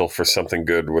potential for something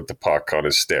good with the puck on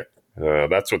his stick.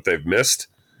 That's what they've missed.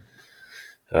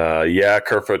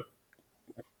 Kerfoot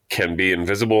can be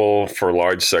invisible for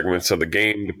large segments of the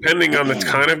game, depending on the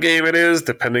kind of game it is,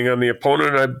 depending on the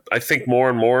opponent. I think more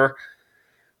and more.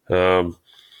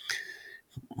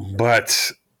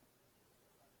 But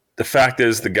the fact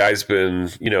is, the guy's been,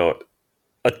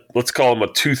 let's call him a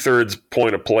 2/3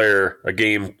 point a player a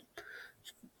game,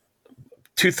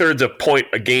 2/3 a point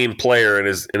a game player in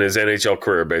his NHL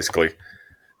career, basically.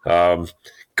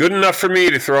 Good enough for me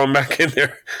to throw him back in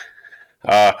there.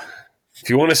 If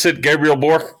you want to sit Gabriel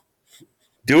Bourque,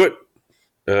 do it.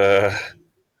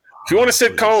 If you want to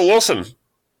sit Colin Wilson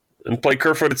and play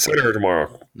Kerfoot at center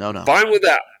tomorrow, no, fine with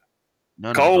that.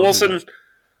 No, Colin Wilson.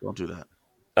 Don't do that.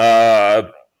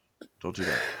 Don't do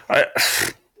that.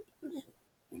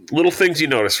 Little things you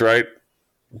notice, right?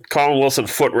 Colin Wilson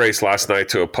foot race last night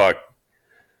to a puck.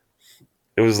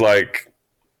 It was like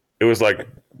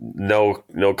no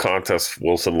contest.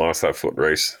 Wilson lost that foot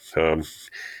race.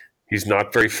 He's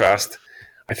not very fast.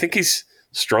 I think he's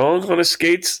strong on his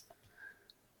skates.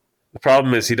 The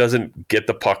problem is he doesn't get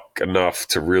the puck enough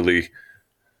to really,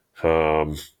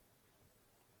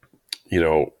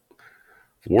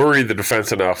 worry the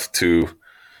defense enough to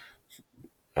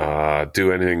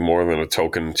do anything more than a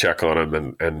token check on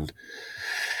him. And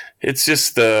it's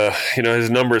just, his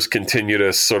numbers continue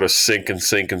to sort of sink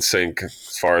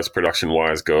as far as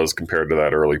production-wise goes compared to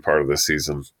that early part of the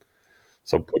season.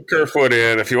 So put Kerfoot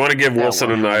in. If you want to give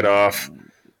Wilson a night off,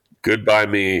 good by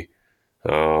me.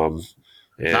 Not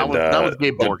with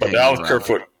Gabe Bork but now with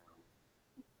Kerfoot.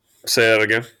 Say that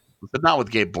again. But not with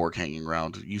Gabe Bork hanging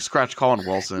around. You scratch Colin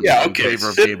Wilson. Yeah, okay.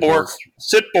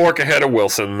 Sit Bork ahead of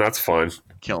Wilson. That's fine.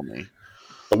 Kill me.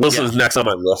 But Wilson's next on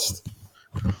my list.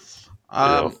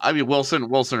 I mean,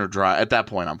 Wilson or Dry. At that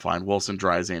point, I'm fine. Wilson,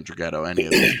 Dries, Andrighetto, any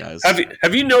of these guys.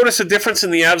 Have you noticed a difference in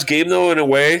the Avs game, though, in a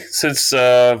way, since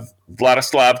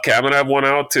Vladislav Kamenev went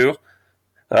out, too?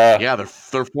 Yeah,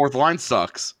 their fourth line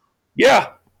sucks.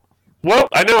 Yeah. Well,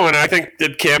 I know, and I think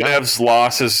that Kamenev's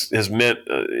loss has meant,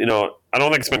 I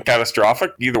don't think it's been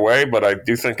catastrophic either way, but I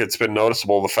do think it's been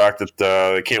noticeable, the fact that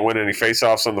they can't win any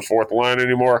faceoffs on the fourth line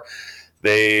anymore.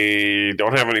 They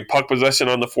don't have any puck possession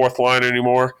on the fourth line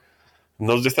anymore. And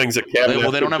those are things that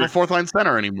Kamenev... they don't have a fourth line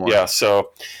center anymore. Yeah,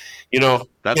 so,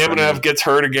 Kamenev gets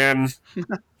hurt again.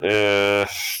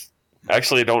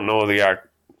 Actually, I don't know the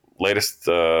latest,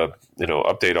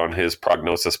 update on his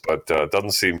prognosis, but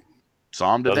doesn't seem...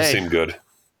 Saw him today. Doesn't seem good.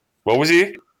 What was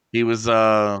he? He was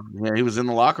he was in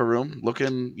the locker room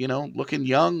looking young,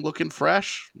 looking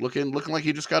fresh, looking like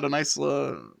he just got a nice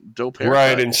dope haircut.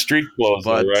 Right, in street clothes,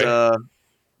 but right?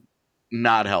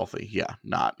 Not healthy. Yeah,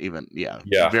 not even. Yeah,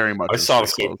 very much. I saw the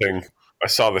same thing. I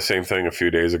saw the same thing a few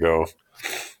days ago.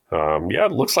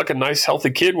 It looks like a nice,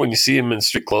 healthy kid when you see him in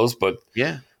street clothes, but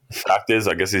the fact is,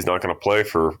 I guess he's not going to play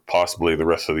for possibly the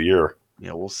rest of the year.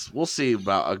 Yeah, we'll see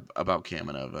about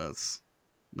Kamenev. That's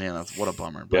what a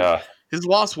bummer. But yeah, his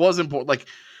loss was important. Like,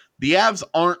 the Avs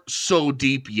aren't so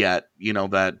deep yet,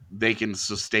 that they can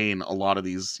sustain a lot of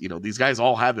these. These guys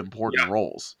all have important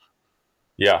roles.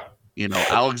 Yeah.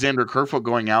 Alexander Kerfoot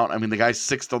going out. I mean, the guy's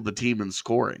sixth on the team in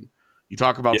scoring. You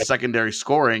talk about secondary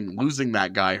scoring, losing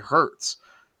that guy hurts.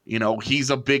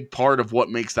 He's a big part of what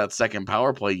makes that second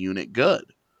power play unit good.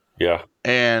 Yeah.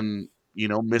 And,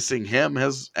 missing him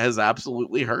has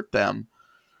absolutely hurt them.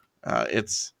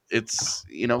 It's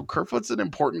Kerfoot's an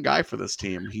important guy for this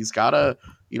team. He's got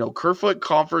Kerfoot,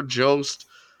 Comfort, Jost,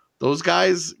 those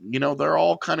guys, they're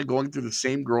all kind of going through the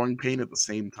same growing pain at the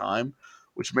same time,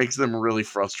 which makes them really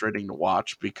frustrating to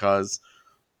watch, because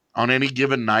on any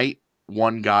given night, at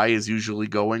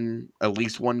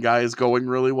least one guy is going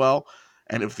really well.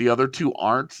 And if the other two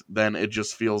aren't, then it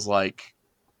just feels like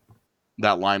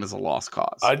that line is a lost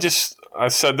cause. I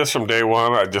said this from day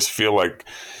one. I just feel like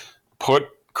put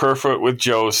Kerfoot with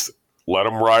Jost, let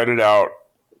him ride it out,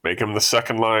 make him the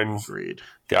second line. Agreed.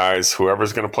 Guys.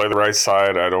 Whoever's going to play the right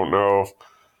side, I don't know.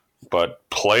 But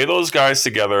play those guys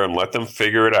together and let them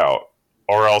figure it out,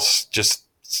 or else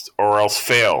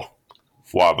fail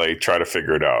while they try to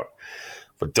figure it out.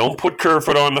 But don't put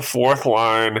Kerfoot on the fourth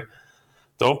line.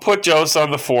 Don't put Jost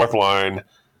on the fourth line.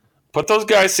 Put those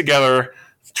guys together.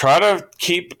 Try to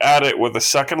keep at it with a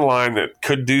second line that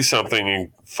could do something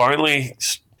and finally,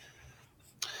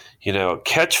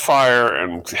 catch fire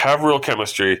and have real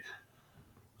chemistry.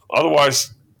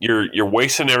 Otherwise, you're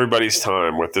wasting everybody's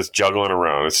time with this juggling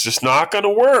around. It's just not going to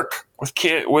work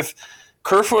with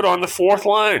Kerfoot on the fourth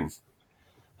line.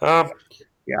 To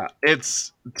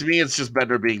me, it's just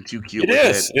better being too cute. It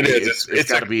is.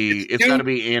 It's got to be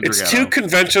Andrighetto. It's too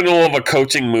conventional of a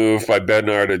coaching move by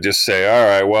Bednar to just say, all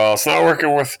right, well, it's not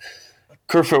working with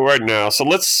Kerfoot right now, so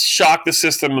let's shock the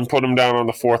system and put him down on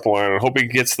the fourth line and hope he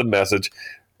gets the message.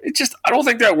 I don't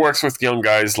think that works with young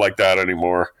guys like that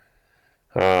anymore.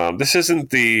 This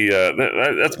isn't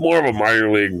that's more of a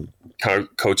minor league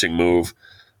coaching move.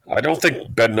 I don't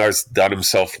think Bednar's done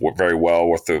himself very well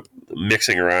with the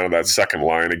mixing around of that second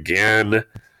line again.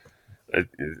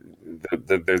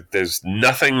 There's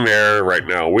nothing there right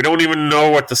now. We don't even know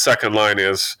what the second line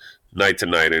is night to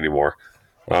night anymore.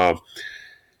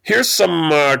 Here's some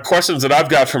questions that I've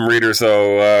got from readers,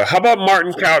 though. How about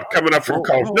Martin Kaut coming up from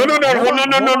college? No.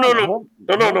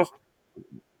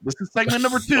 This is segment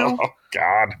number 2. Oh,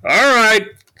 God. All right.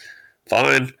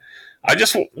 Fine.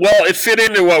 It fit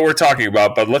into what we're talking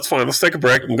about, but let's take a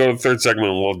break and go to the third segment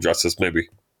and we'll address this maybe.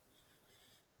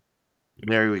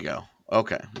 There we go.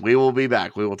 Okay. We will be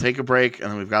back. We will take a break,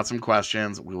 and then we've got some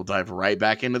questions. We will dive right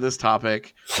back into this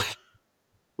topic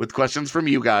with questions from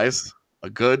you guys.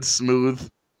 A good, smooth,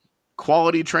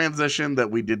 quality transition that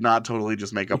we did not totally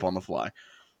just make up on the fly.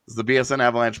 This is the BSN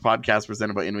Avalanche podcast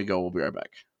presented by In We Go. We'll be right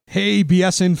back. Hey,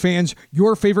 BSN fans,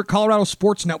 your favorite Colorado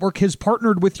Sports Network has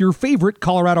partnered with your favorite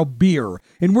Colorado beer,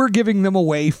 and we're giving them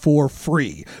away for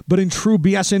free. But in true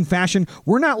BSN fashion,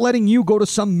 we're not letting you go to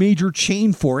some major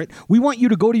chain for it. We want you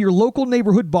to go to your local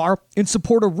neighborhood bar and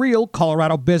support a real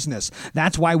Colorado business.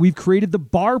 That's why we've created the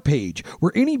bar page,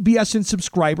 where any BSN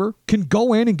subscriber can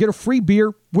go in and get a free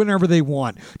beer whenever they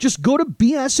want. Just go to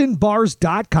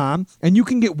bsnbars.com and you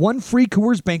can get one free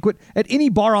Coors Banquet at any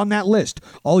bar on that list.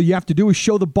 All you have to do is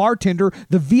show the bartender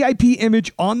the VIP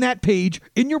image on that page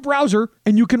in your browser,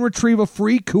 and you can retrieve a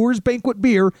free Coors Banquet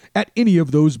beer at any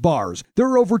of those bars. There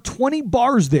are over 20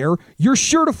 bars there. You're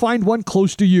sure to find one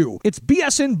close to you. It's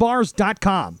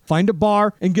bsnbars.com. Find a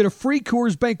bar and get a free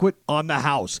Coors Banquet on the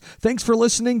house. Thanks for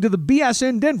listening to the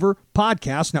BSN Denver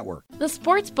Podcast Network. The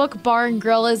Sportsbook Bar and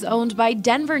Grill is owned by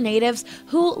Denver natives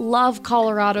who love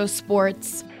Colorado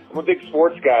sports. I'm a big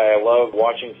sports guy. I love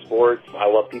watching sports. I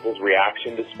love people's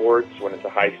reaction to sports when it's a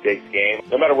high-stakes game.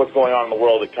 No matter what's going on in the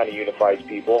world, it kind of unifies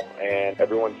people, and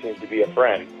everyone seems to be a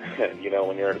friend,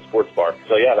 when you're in a sports bar.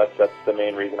 So, yeah, that's the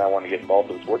main reason I want to get involved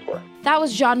with the sports bar. That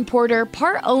was John Porter,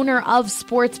 part owner of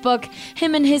Sportsbook.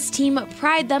 Him and his team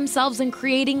pride themselves in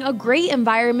creating a great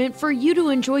environment for you to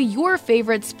enjoy your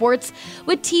favorite sports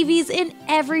with TVs in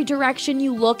every direction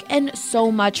you look and so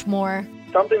much more.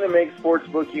 Something that makes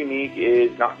Sportsbook unique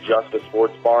is not just a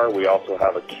sports bar. We also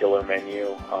have a killer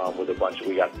menu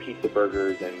we got pizza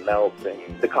burgers and melts,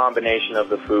 and the combination of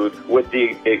the food with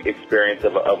the experience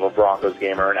of a Broncos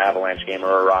game or an Avalanche game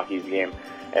or a Rockies game,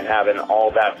 and having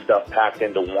all that stuff packed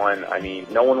into one. I mean,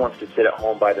 no one wants to sit at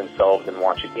home by themselves and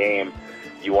watch a game.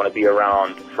 You want to be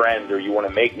around friends, or you want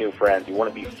to make new friends. You want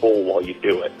to be full while you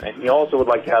do it. And you also would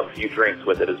like to have a few drinks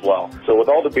with it as well. So with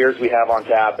all the beers we have on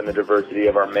tap and the diversity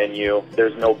of our menu,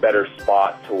 there's no better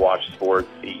spot to watch sports.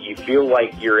 You feel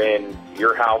like you're in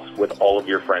your house with all of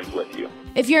your friends with you.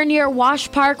 If you're near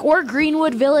Wash Park or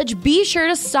Greenwood Village, be sure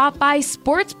to stop by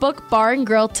Sportsbook Bar and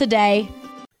Grill today.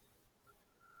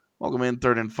 Welcome in,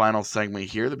 third and final segment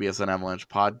here, the BSN Avalanche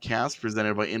podcast,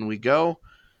 presented by In We Go.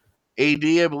 AD,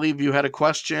 I believe you had a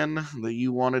question that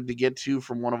you wanted to get to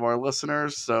from one of our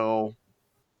listeners, so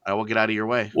I will get out of your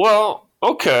way. Well,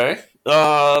 okay.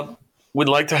 We'd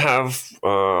like to have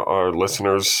our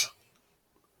listeners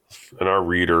and our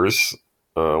readers,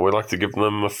 we'd like to give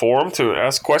them a forum to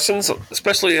ask questions,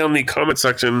 especially on the comment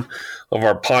section of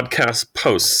our podcast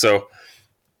posts. So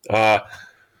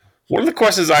one of the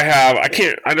questions I have, I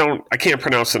can't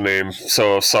pronounce the name,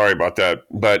 so sorry about that,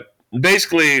 but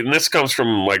basically, and this comes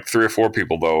from like 3 or 4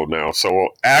 people though now, so we'll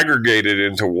aggregate it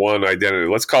into one identity.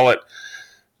 Let's call it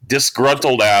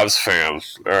Disgruntled Avs Fan.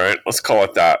 All right, let's call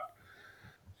it that.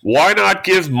 Why not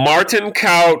give Martin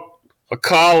Kaut a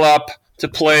call up to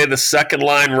play the second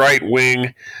line right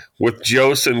wing with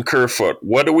Jost and Kerfoot?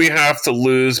 What do we have to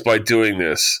lose by doing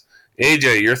this?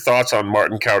 AJ, your thoughts on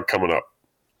Martin Kaut coming up?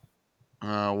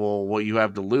 Well, what you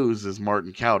have to lose is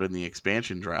Martin Kaut in the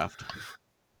expansion draft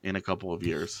in a couple of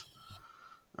years.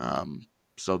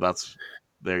 So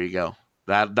there you go.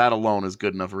 That alone is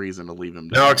good enough reason to leave him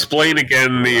down. Now explain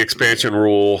again the expansion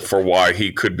rule for why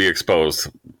he could be exposed.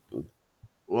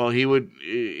 Well, he would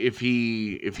if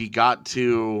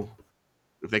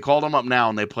they called him up now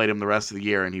and they played him the rest of the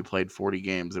year and he played 40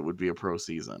 games, it would be a pro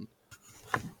season.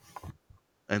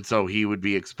 And so he would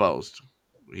be exposed.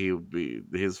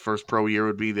 His first pro year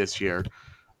would be this year,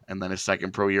 and then his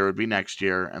second pro year would be next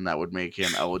year, and that would make him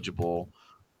eligible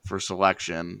for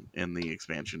selection in the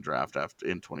expansion draft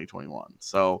in 2021.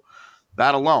 So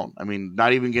that alone, I mean,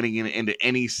 not even getting into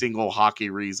any single hockey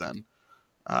reason,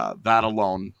 that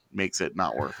alone makes it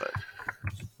not worth it.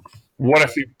 What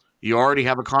if you already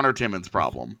have a Connor Timmins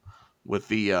problem with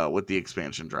the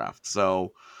expansion draft?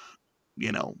 So,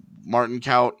 Martin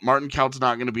Kaut's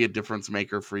not going to be a difference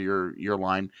maker for your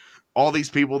line. All these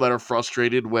people that are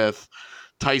frustrated with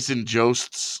Tyson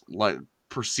Jost's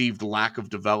perceived lack of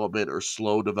development or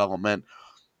slow development.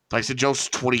 Tyson Jost's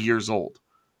 20 years old.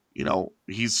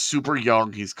 He's super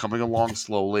young. He's coming along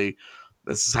slowly.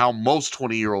 This is how most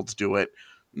 20-year-olds do it.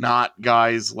 Not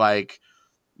guys like,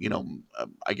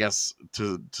 I guess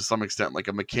to some extent like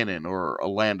a McKinnon or a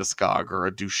Landeskog or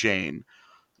a Duchesne.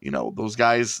 Those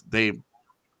guys, they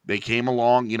came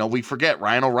along. We forget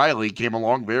Ryan O'Reilly came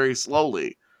along very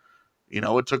slowly.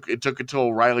 It took until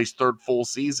O'Reilly's third full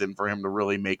season for him to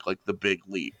really make like the big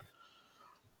leap.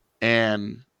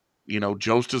 And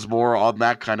Jost is more on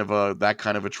that kind of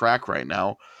a track right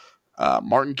now.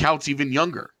 Martin Kaut's even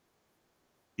younger.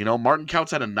 Martin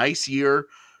Kaut's had a nice year,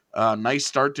 nice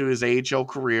start to his AHL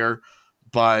career,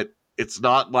 but it's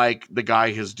not like the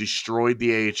guy has destroyed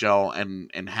the AHL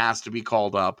and has to be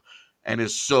called up and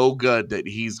is so good that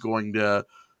he's going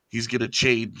to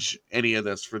change any of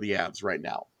this for the Avs right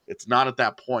now. It's not at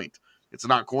that point. It's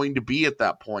not going to be at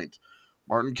that point.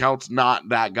 Martin Kaut's not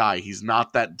that guy. He's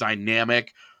not that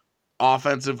dynamic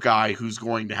offensive guy who's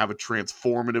going to have a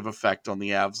transformative effect on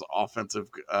the Avs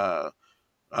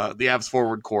the Avs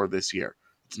forward core this year.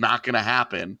 It's not going to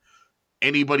happen.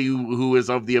 Anybody who is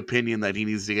of the opinion that he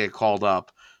needs to get called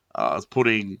up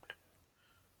putting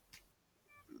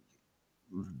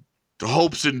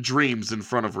hopes and dreams in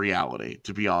front of reality,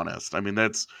 to be honest. I mean,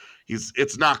 it's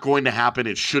not going to happen.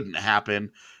 It shouldn't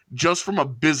happen. Just from a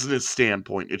business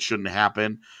standpoint, it shouldn't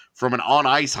happen. From an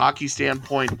on-ice hockey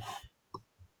standpoint,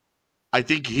 I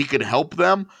think he could help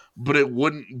them, but it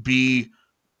wouldn't be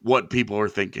what people are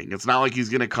thinking. It's not like he's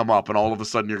going to come up and all of a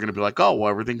sudden you're going to be like, oh, well,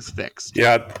 everything's fixed.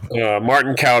 Yeah,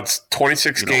 Martin Couts,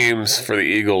 26 games for the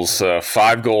Eagles,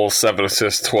 5 goals, 7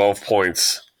 assists, 12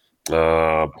 points,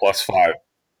 +5.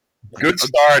 Good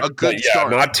start. A good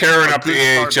start. Not tearing up the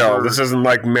AHL. This isn't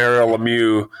like Mario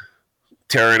Lemieux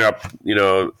tearing up, you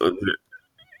got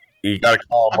to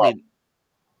call him up.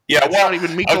 Yeah, well, I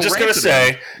was just going to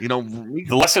say,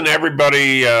 the lesson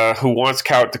everybody who wants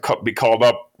Kaut to be called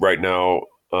up right now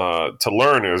to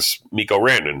learn is Mikko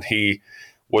Rantanen. He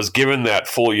was given that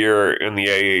full year in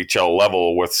the AHL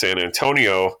level with San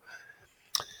Antonio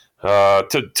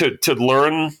to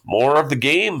learn more of the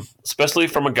game, especially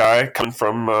from a guy coming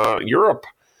from Europe.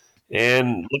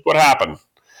 And look what happened.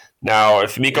 Now,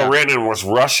 if Mikko Rantanen was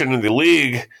rushed into the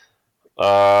league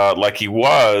like he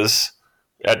was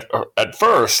at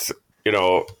first,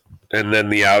 and then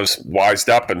the Avs wised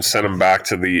up and sent him back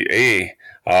to the A.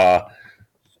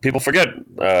 People forget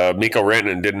Mikko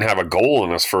Rantanen didn't have a goal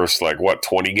in his first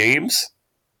 20 games,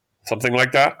 something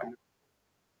like that.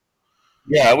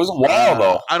 Yeah, it was a while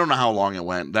though. I don't know how long it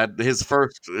went. That his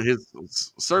first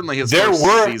season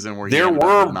where he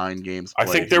had 9 games played,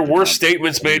 I think there were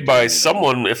statements made by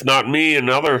someone, if not me and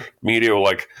other media,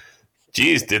 like,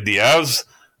 geez, did the Avs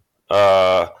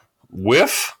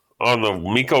whiff on the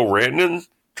Mikko Rantanen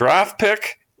draft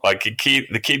pick? Like,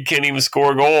 the kid can't even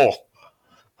score a goal.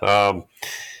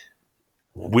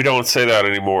 We don't say that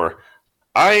anymore.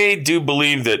 I do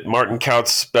believe that Martin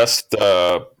Kaut's best,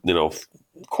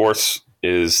 course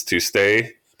is to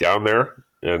stay down there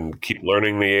and keep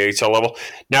learning the AHL level.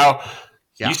 Now,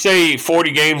 you say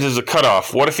 40 games is a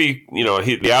cutoff. What if the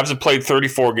Avs have played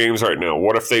 34 games right now.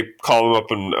 What if they call him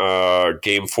up in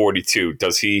game 42?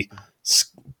 Does he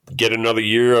get another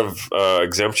year of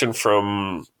exemption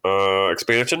from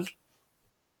expansion?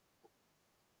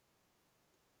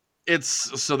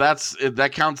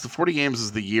 That counts. The 40 games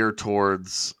is the year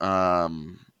towards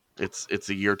it's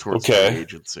a year towards free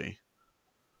agency.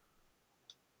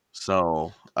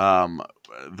 So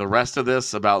the rest of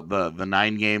this about the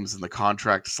 9 games and the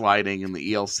contract sliding and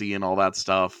the ELC and all that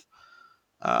stuff,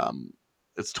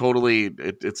 it's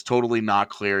totally not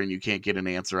clear, and you can't get an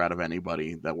answer out of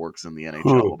anybody that works in the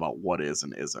NHL about what is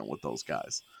and isn't with those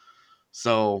guys.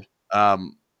 So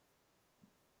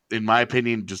in my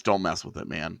opinion, just don't mess with it,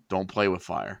 man. Don't play with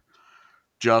fire.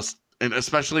 And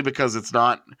especially because he's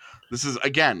not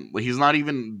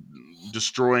even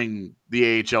destroying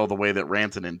the AHL the way that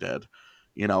Rantanen did.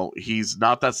 He's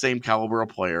not that same caliber of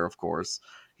player, of course.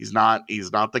 He's not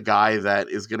the guy that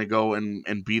is going to go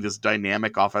and be this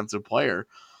dynamic offensive player.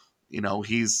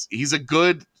 He's a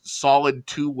good, solid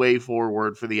 2-way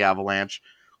forward for the Avalanche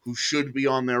who should be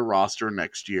on their roster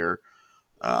next year.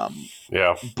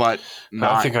 But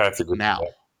not I think I have to now.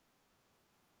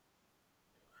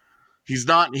 He's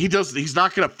not going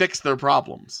to fix their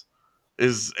problems.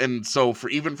 So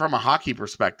even from a hockey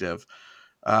perspective,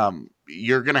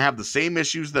 you're going to have the same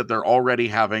issues that they're already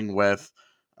having with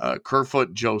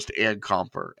Kerfoot, Jost, and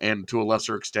Comper, and to a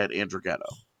lesser extent,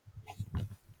 Andrighetto.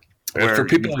 And for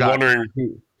people wondering,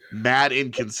 mad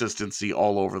inconsistency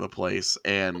all over the place,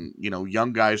 and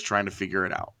young guys trying to figure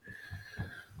it out.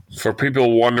 For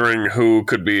people wondering who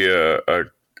could be a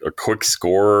quick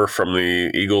scorer from the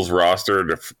Eagles roster,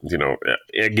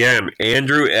 again,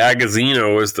 Andrew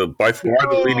Agozzino is by far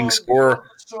the leading scorer.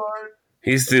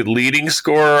 He's the leading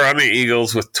scorer on the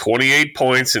Eagles with 28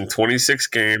 points in 26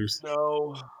 games.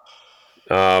 No.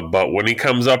 But when he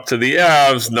comes up to the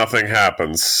Avs, nothing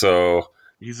happens. So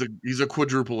he's a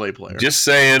quadruple A player. Just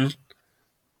saying,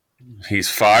 he's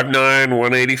 5'9",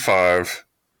 185.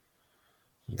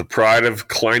 The pride of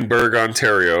Kleinburg,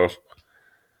 Ontario.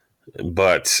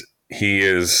 But he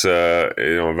is, that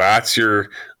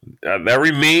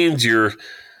remains your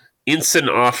instant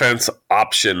offense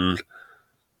option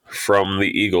from the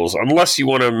Eagles, unless you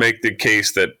want to make the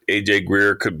case that AJ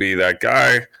Greer could be that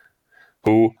guy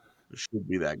who should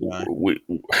be that guy.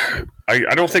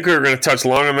 I don't think we're going to touch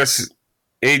long on this,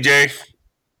 AJ.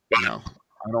 No.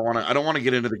 I don't want to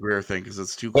get into the Greer thing because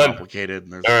it's too complicated.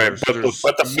 And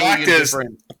but the fact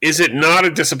is it not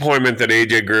a disappointment that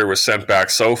AJ Greer was sent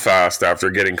back so fast after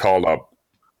getting called up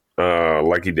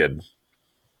like he did?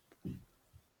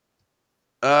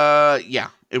 Yeah,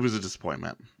 it was a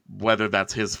disappointment. Whether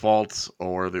that's his fault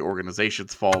or the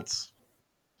organization's fault,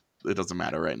 it doesn't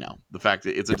matter right now. The fact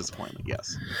that it's a disappointment,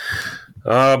 yes.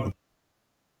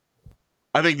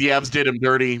 I think the Avs did him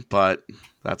dirty, but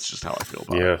that's just how I feel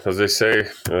about it. Yeah, as they say,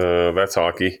 that's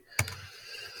hockey.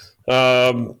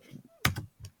 What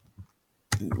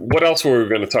else were we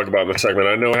going to talk about in the segment?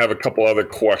 I know I have a couple other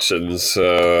questions,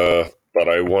 but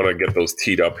I want to get those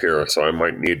teed up here, so I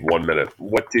might need 1 minute.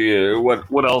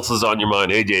 What else is on your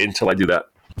mind, AJ, until I do that?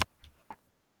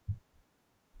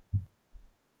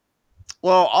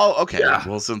 Well, okay. Yeah.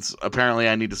 Well, since apparently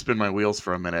I need to spin my wheels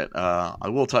for a minute, I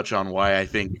will touch on why I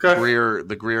think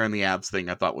the Greer and the Avs thing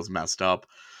I thought was messed up.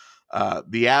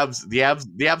 The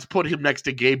Avs put him next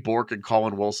to Gabe Bourque and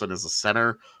Colin Wilson as a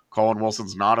center. Colin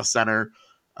Wilson's not a center.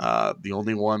 The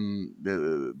only one,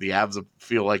 the Avs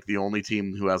feel like the only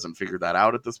team who hasn't figured that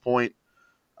out at this point.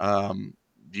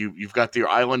 You've got your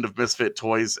island of misfit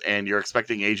toys, and you're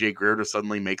expecting AJ Greer to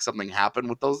suddenly make something happen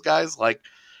with those guys. Like,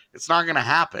 it's not going to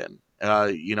happen.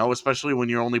 Especially when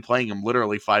you're only playing him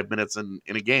literally 5 minutes in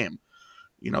a game.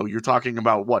 You're talking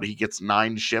about what, he gets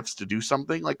 9 shifts to do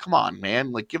something. Like, come on,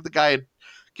 man! Like, give the guy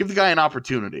an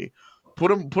opportunity. Put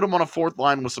him on a fourth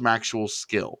line with some actual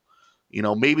skill.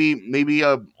 Maybe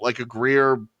a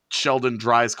Greer, Sheldon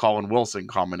Dries, Colin Wilson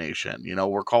combination.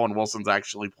 Where Colin Wilson's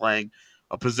actually playing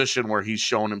a position where he's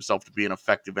shown himself to be an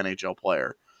effective NHL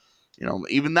player.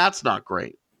 Even that's not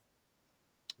great.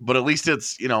 But at least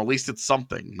it's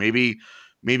something. Maybe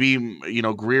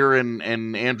Greer and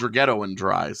Andrighetto and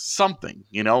Dries, something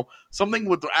with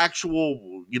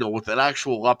with an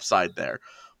actual upside there.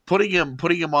 Putting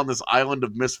him on this island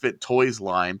of misfit toys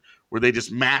line where they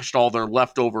just mashed all their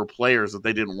leftover players that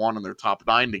they didn't want in their top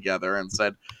 9 together and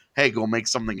said, "Hey, go make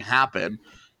something happen."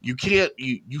 You can't.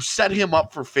 You set him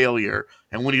up for failure,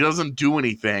 and when he doesn't do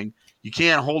anything, you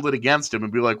can't hold it against him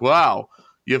and be like, "Wow,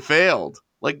 you failed."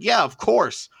 Like, yeah, of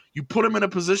course. You put him in a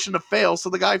position to fail, so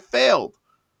the guy failed.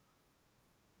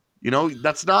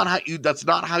 That's not how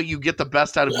you get the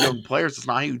best out of young players. It's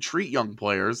not how you treat young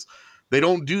players. They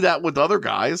don't do that with other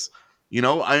guys.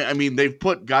 I mean, they've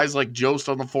put guys like Jost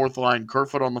on the fourth line,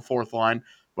 Kerfoot on the fourth line,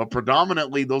 but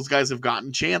predominantly those guys have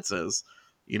gotten chances.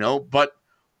 But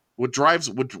what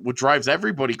drives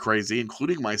everybody crazy,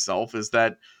 including myself, is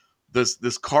that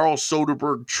this Carl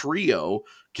Soderberg trio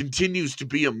continues to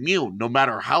be immune. No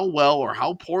matter how well or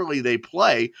how poorly they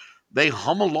play, they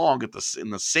hum along in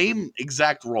the same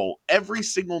exact role every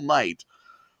single night,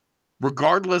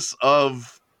 regardless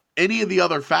of any of the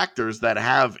other factors that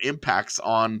have impacts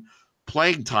on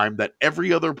playing time that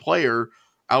every other player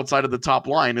outside of the top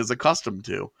line is accustomed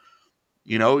to.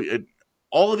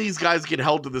 All of these guys get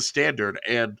held to the standard,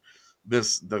 and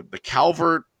the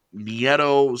Calvert,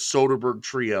 Nieto, Soderberg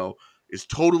trio is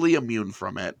totally immune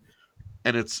from it.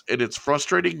 And it's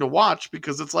frustrating to watch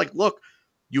because it's like, look,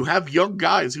 you have young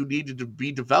guys who need to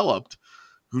be developed,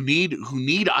 who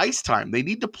need ice time. They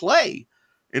need to play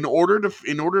in order to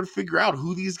figure out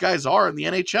who these guys are in the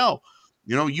NHL.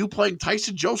 You playing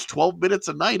Tyson Jost 12 minutes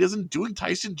a night isn't doing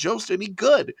Tyson Jost any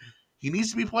good. He needs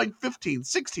to be playing 15,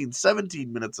 16,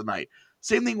 17 minutes a night.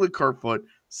 Same thing with Kerfoot.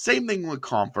 Same thing with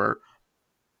Compher.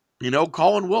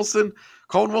 Colin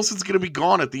Wilson's going to be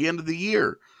gone at the end of the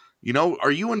year.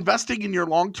 Are you investing in your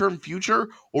long-term future,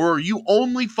 or are you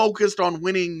only focused on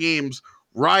winning games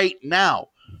right now?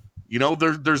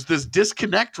 There's this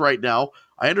disconnect right now.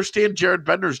 I understand Jared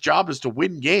Bednar's job is to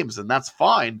win games, and that's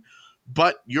fine,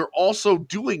 but you're also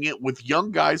doing it with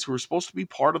young guys who are supposed to be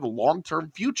part of the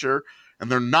long-term future,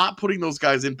 and they're not putting those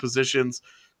guys in positions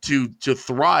to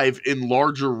thrive in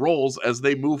larger roles as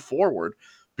they move forward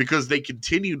because they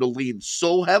continue to lean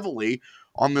so heavily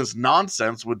on this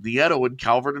nonsense with Nieto and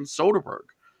Calvert and Soderberg.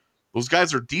 Those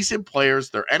guys are decent players.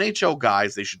 They're NHL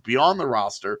guys. They should be on the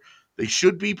roster. They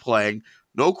should be playing.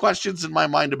 No questions in my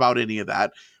mind about any of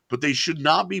that. But they should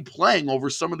not be playing over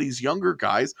some of these younger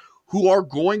guys who are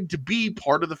going to be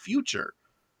part of the future.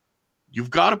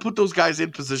 You've got to put those guys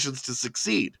in positions to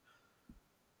succeed.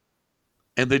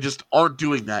 And they just aren't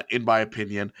doing that, in my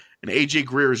opinion. And AJ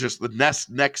Greer is just the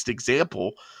next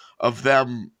example of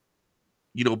them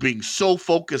being so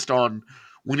focused on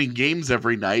winning games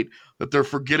every night that they're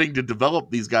forgetting to develop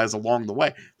these guys along the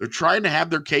way. They're trying to have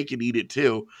their cake and eat it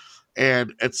too.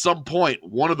 And at some point,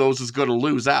 one of those is going to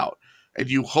lose out. And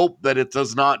you hope that it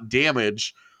does not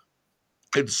damage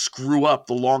and screw up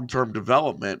the long-term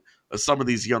development of some of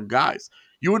these young guys.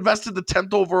 You invested the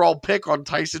 10th overall pick on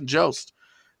Tyson Jost.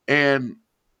 And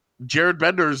Jared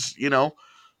Bednar's,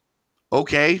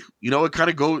 okay.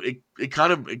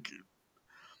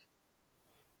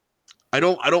 I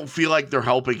don't feel like they're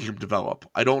helping him develop.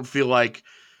 I don't feel like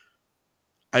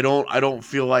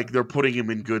they're putting him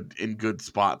in good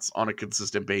spots on a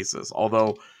consistent basis.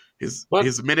 Although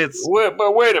His minutes.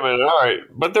 But wait a minute. All right.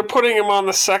 But they're putting him on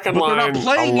the second line. They're not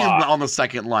playing him on the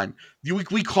second line.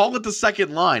 We call it the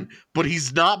second line, but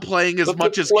he's not playing as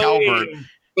much as Calvert.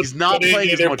 He's not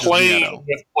playing as much as Nieto.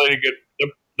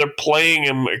 They're playing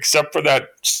him, except for that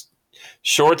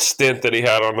short stint that he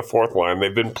had on the fourth line.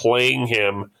 They've been playing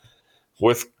him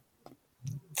with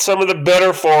some of the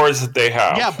better forwards that they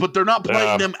have. Yeah, but they're not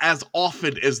playing them as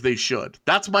often as they should.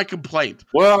 That's my complaint.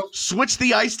 Well, switch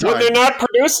the ice time. When they're not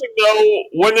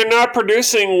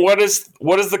producing, what does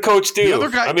the coach do? The other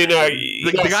guy,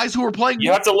 the guys who are playing,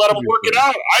 you have to let them work it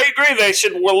out. I agree. They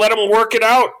should let them work it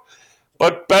out.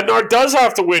 But Bednar does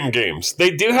have to win games. They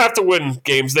do have to win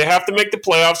games. They have to make the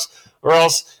playoffs, or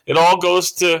else it all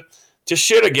goes to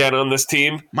shit again on this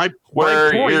team. If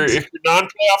you're a non-playoff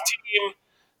team,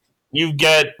 you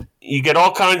get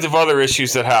all kinds of other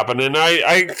issues that happen, and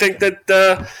I think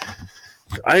that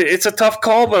it's a tough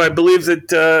call, but I believe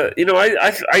that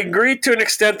I agree to an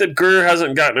extent that Greer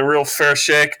hasn't gotten a real fair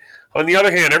shake. On the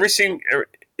other hand,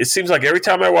 it seems like every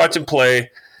time I watch him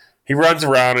play, he runs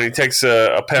around and he takes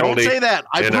a penalty. Don't say that.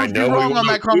 I proved you wrong on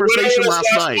that conversation last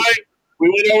night. We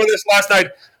went over this last night.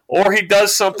 Or he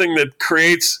does something that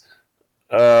creates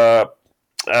a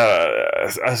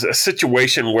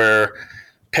situation where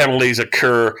penalties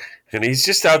occur, and he's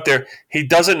just out there. He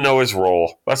doesn't know his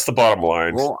role. That's the bottom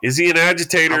line. Well, is he an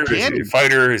agitator? Is he a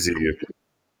fighter? Is he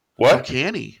what? How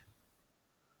can he?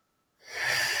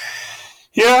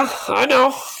 Yeah, I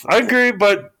know. I agree,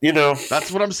 but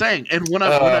that's what I'm saying. And what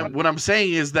I'm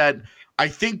saying is that I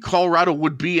think Colorado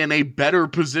would be in a better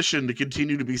position to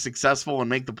continue to be successful and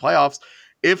make the playoffs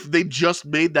if they just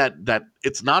made that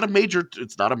it's not a major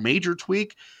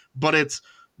tweak, but it's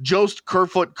Jost,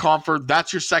 Kerfoot, Comfort.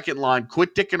 That's your second line.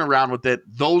 Quit dicking around with it.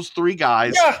 Those three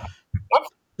guys. Yeah,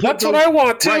 that's what I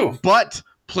want too. Right, but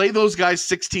play those guys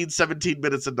 16, 17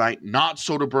 minutes a night. Not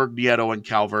Soderberg, Nieto, and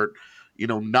Calvert.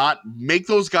 Not make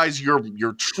those guys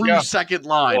your true second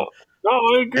line. No,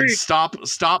 I agree. And stop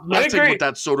messing with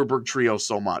that Soderberg trio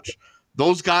so much.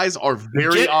 Those guys are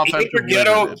very offensive.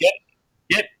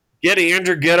 Get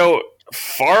Andrew Ghetto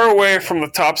far away from the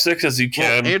top six as you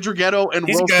can. Andrew Ghetto and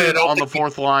Wilson on the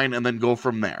fourth line, and then go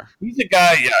from there. He's a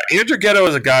guy. Yeah, Andrew Ghetto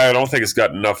is a guy I don't think has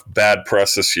got enough bad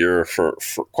press this year for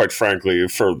quite frankly,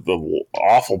 for the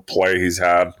awful play he's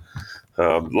had.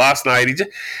 Last night,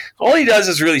 all he does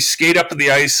is really skate up to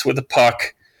the ice with the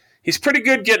puck. He's pretty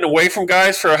good getting away from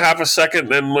guys for a half a second.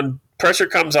 Then when pressure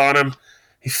comes on him,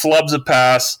 he flubs a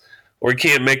pass, or he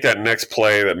can't make that next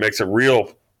play that makes a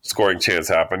real scoring chance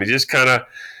happen. He just kind of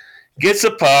gets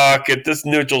the puck at this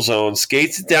neutral zone,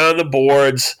 skates it down the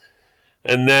boards,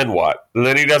 and then what? And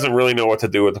then he doesn't really know what to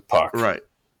do with the puck. Right.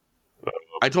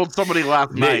 I told somebody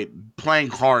last night, playing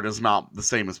hard is not the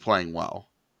same as playing well.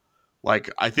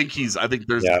 Like, I think there's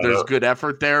good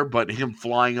effort there, but him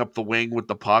flying up the wing with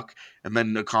the puck and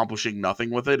then accomplishing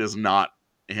nothing with it is not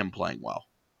him playing well.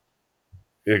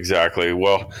 Exactly.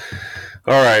 Well,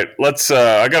 all right. Let's.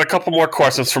 I got a couple more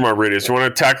questions from our readers. You want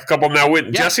to attack a couple now?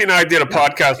 Jesse and I did a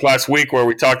podcast last week where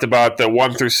we talked about the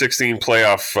 1-16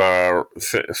 playoff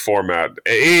format.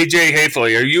 AJ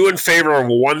Hayfley, are you in favor of a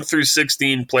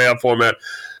 1-16 playoff format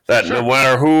that no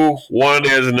matter who 1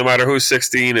 is and no matter who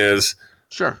 16 is,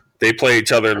 sure, they play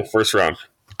each other in the first round?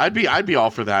 I'd be all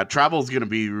for that. Travel is going to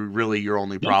be really your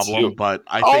only problem, but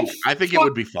I think it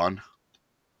would be fun.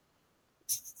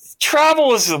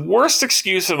 Travel is the worst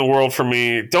excuse in the world for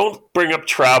me. Don't bring up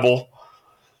travel.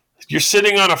 You're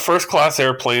sitting on a first-class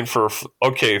airplane for, 5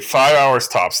 hours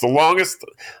tops. The longest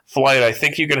flight I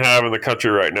think you can have in the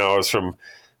country right now is from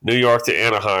New York to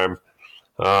Anaheim.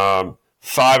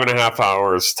 5.5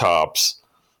 hours tops.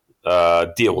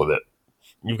 Deal with it.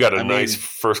 You've got a nice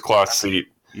first-class seat.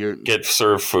 Get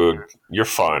served food. You're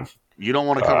fine. You don't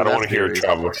want to come I don't want to hear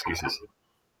travel excuses.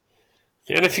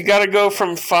 And if you got to go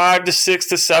from 5 to 6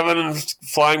 to 7 and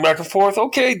flying back and forth,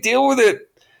 okay, deal with it.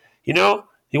 You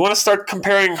want to start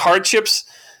comparing hardships?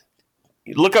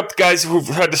 Look up the guys who've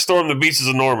had to storm the beaches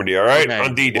of Normandy, all right,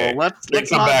 on D-Day. Well,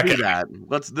 let's not do that.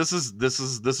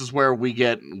 This is where we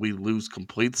lose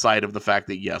complete sight of the fact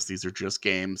that yes, these are just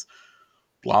games.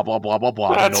 Blah blah blah blah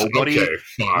blah. Nobody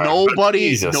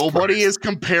is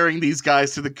comparing these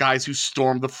guys to the guys who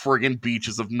stormed the friggin'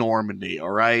 beaches of Normandy.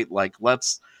 All right, like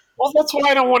let's. Well, that's why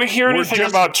I don't want to hear anything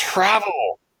about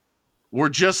travel.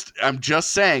 I'm just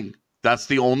saying that's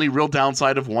the only real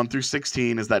downside of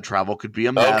 1-16 is that travel could be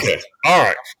a mess. Okay, all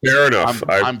right, fair enough.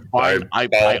 I'm fine.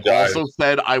 I also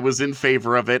said I was in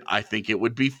favor of it. I think it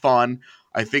would be fun.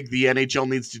 I think the NHL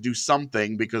needs to do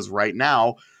something because right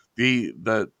now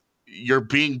you're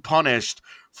being punished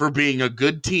for being a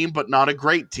good team but not a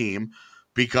great team.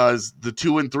 because the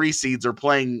 2 and 3 seeds are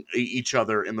playing each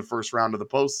other in the first round of the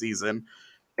postseason.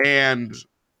 And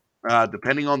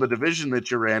depending on the division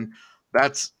that you're in,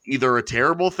 that's either a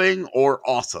terrible thing or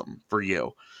awesome for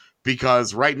you.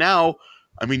 Because right now,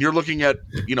 I mean, you're looking at,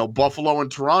 Buffalo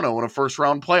and Toronto in a first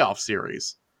round playoff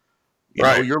series.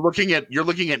 You're looking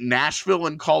at Nashville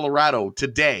and Colorado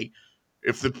today.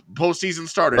 If the postseason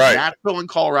started, Nashville and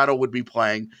Colorado would be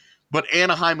playing, but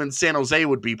Anaheim and San Jose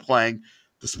would be playing,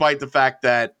 despite the fact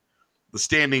that the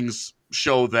standings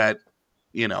show that,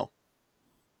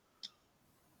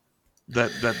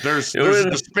 that there's a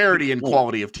disparity in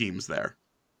quality of teams there.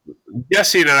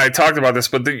 Jesse and I talked about this,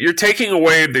 but you're taking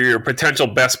away your potential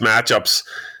best matchups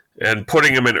and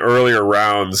putting them in earlier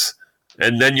rounds,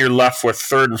 and then you're left with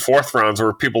third and fourth rounds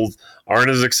where people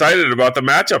aren't as excited about the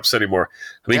matchups anymore.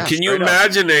 I mean, can you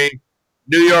imagine a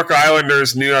New York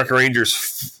Islanders, New York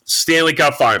Rangers Stanley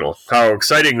Cup final? How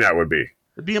exciting that would be.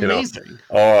 It'd be amazing.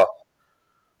 On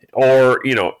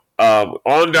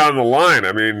down the line,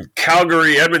 I mean,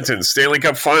 Calgary, Edmonton, Stanley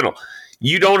Cup final.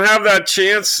 You don't have that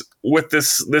chance with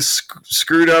this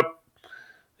screwed up.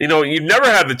 You've never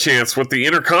had the chance with the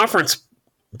interconference.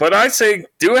 But I say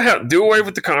do away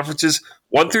with the conferences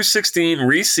 1 through 16,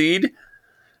 reseed,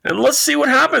 and let's see what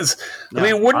happens. I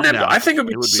mean, I think it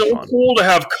would be so cool to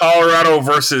have Colorado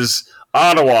versus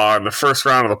Ottawa in the first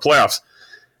round of the playoffs.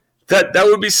 That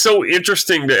would be so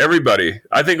interesting to everybody.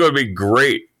 I think it would be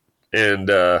great.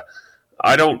 And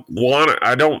I don't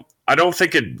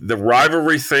think the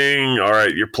rivalry thing. All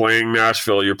right, you're playing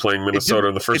Nashville, you're playing Minnesota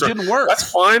in the first round. It didn't work.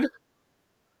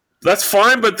 That's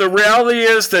fine, but the reality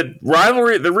is that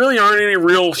there really aren't any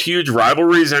real huge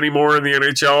rivalries anymore in the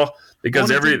NHL because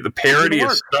the parity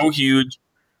is so huge.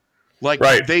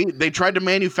 They tried to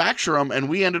manufacture them, and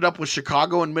we ended up with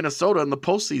Chicago and Minnesota in the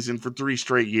postseason for 3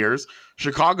 straight years.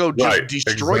 Chicago just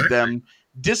destroyed them,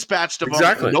 dispatched them.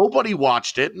 Nobody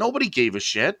watched it. Nobody gave a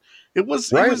shit. It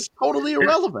was totally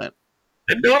irrelevant.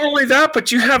 And not only that,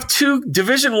 but you have 2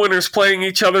 division winners playing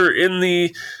each other in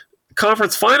the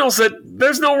conference finals. That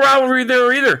there's no rivalry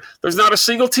there either. There's not a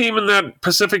single team in that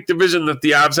Pacific Division that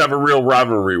the Avs have a real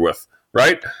rivalry with,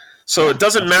 right? So it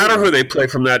doesn't matter who they play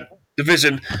from that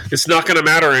division. It's not going to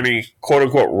matter any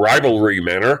quote-unquote rivalry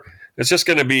manner. It's just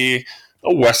going to be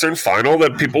a Western final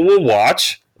that people will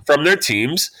watch from their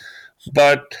teams.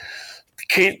 But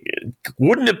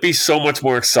wouldn't it be so much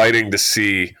more exciting to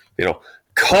see,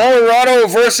 Colorado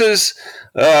versus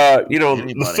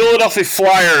the Philadelphia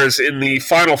Flyers in the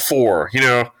Final Four,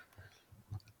 and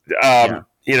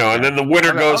then the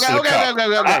winner goes to the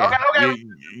Cup.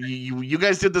 You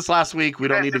guys did this last week. We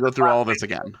don't need to go through all of this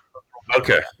again.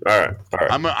 Okay. All right.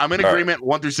 I'm in agreement.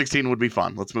 1 through 16 would be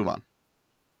fun. Let's move on.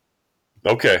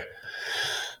 Okay.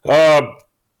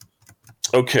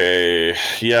 Okay.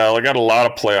 Yeah, I got a lot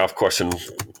of playoff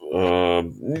questions.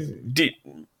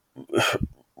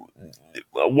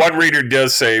 One reader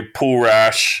does say Pool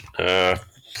Rash.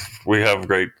 We have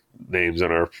great names in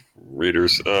our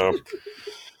readers.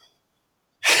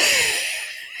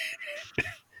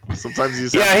 Sometimes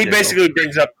he basically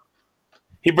brings up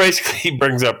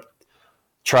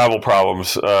travel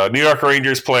problems. New York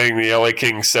Rangers playing the LA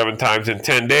Kings 7 times in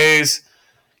 10 days.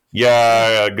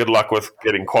 Yeah, good luck with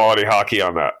getting quality hockey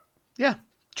on that. Yeah,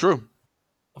 true.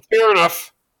 Fair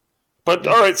enough. But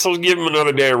all right, so give them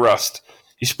another day of rest.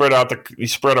 You spread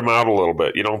them out a little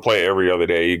bit. You don't play every other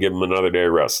day. You give them another day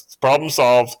of rest. Problem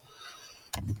solved.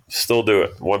 Still do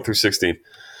it. 1 through 16.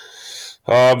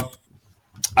 I've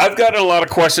gotten a lot of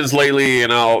questions lately,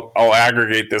 and I'll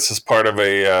aggregate this as part of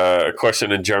a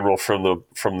question in general from the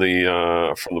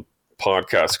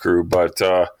podcast crew. But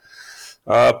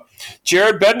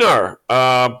Jared Bednar,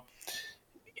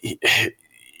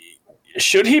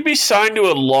 should he be signed to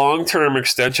a long-term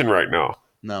extension right now?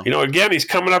 No. Again, he's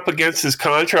coming up against his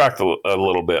contract a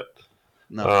little bit.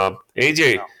 No.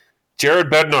 AJ, no.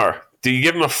 Jared Bednar, do you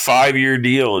give him a 5-year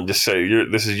deal and just say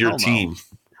this is your team?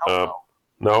 No.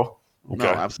 No? No, Okay.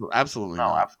 absolutely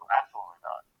not.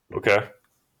 Not. Okay.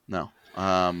 No.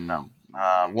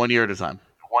 1 year at a time.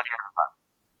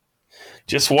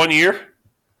 Just 1 year?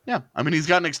 Yeah. I mean, he's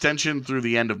got an extension through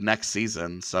the end of next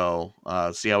season, so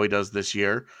see how he does this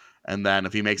year. And then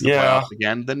if he makes the playoffs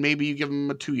again, then maybe you give him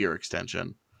a 2-year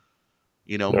extension.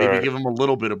 Maybe give him a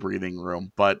little bit of breathing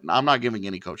room. But I'm not giving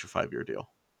any coach a 5-year deal.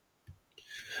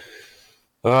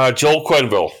 Joel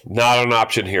Quenneville, not an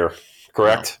option here,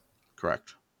 correct? No.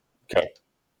 Correct. Okay.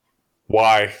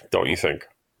 Why don't you think?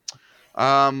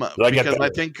 Because I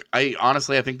think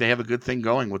they have a good thing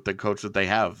going with the coach that they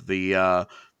have. The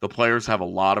players have a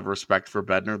lot of respect for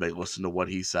Bednar. They listen to what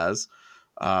he says.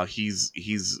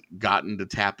 He's gotten to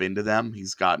tap into them.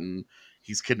 He's gotten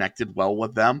He's connected well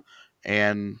with them,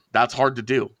 and that's hard to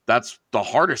do. That's the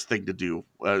hardest thing to do,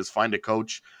 is find a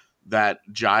coach that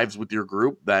jives with your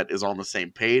group, that is on the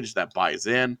same page, that buys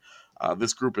in.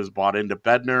 This group is bought into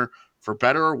Bednar, for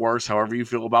better or worse, however you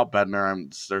feel about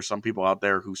Bednar. There's some people out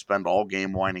there who spend all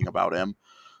game whining about him.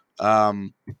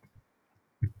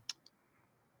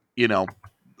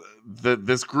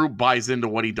 This group buys into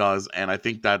what he does, and I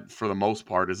think that for the most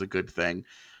part is a good thing.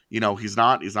 He's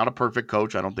not a perfect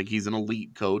coach. I don't think he's an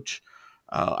elite coach.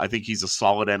 I think he's a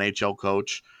solid NHL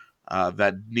coach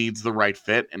that needs the right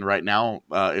fit. And right now,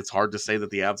 it's hard to say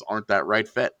that the Avs aren't that right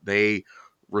fit. They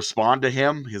respond to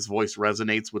him. His voice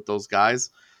resonates with those guys.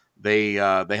 They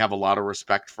have a lot of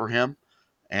respect for him,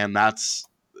 and that's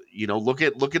look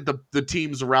at the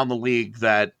teams around the league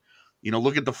that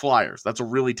look at the Flyers. That's a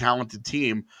really talented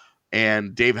team,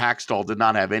 and Dave Haxtell did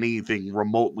not have anything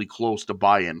remotely close to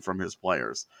buy-in from his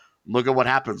players. Look at what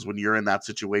happens when you're in that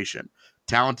situation.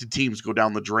 Talented teams go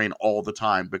down the drain all the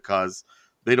time because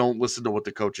they don't listen to what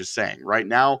the coach is saying. Right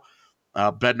now,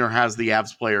 Bednar has the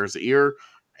Avs players' ear,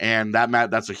 and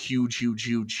that's a huge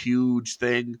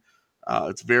thing.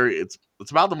 It's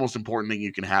about the most important thing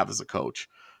you can have as a coach.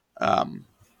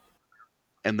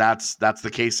 And that's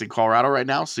the case in Colorado right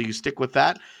now. So you stick with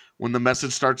that. When the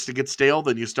message starts to get stale,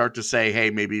 then you start to say,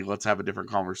 hey, maybe let's have a different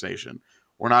conversation.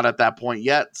 We're not at that point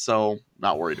yet, so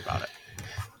not worried about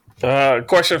it.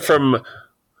 Question from,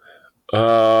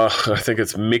 I think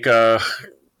it's Mika.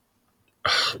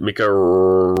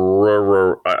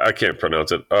 I can't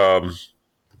pronounce it.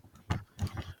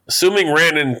 Assuming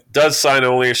Rantanen does sign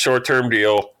only a short-term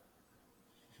deal,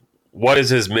 what is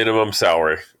his minimum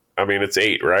salary? I mean, it's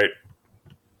 8, right?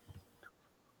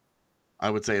 I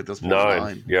would say at this point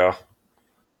 9. Yeah,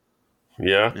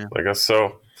 I guess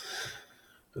so.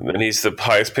 And then he's the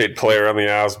highest paid player on the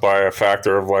Avs by a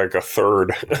factor of like a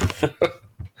third.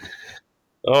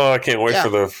 Oh, I can't wait for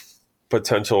the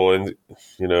potential and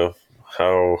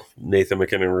how Nathan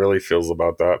MacKinnon really feels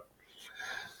about that.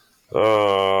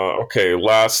 Okay,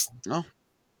 last. No,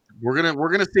 we're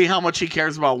gonna see how much he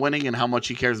cares about winning and how much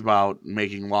he cares about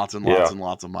making lots and lots and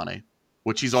lots of money,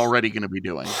 which he's already going to be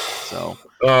doing. So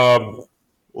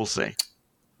we'll see.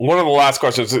 One of the last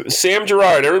questions: Sam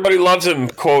Girard. Everybody loves him,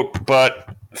 quote,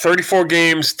 but 34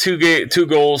 games, 2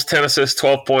 goals, 10 assists,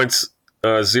 12 points,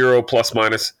 0 plus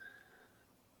minus.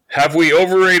 Have we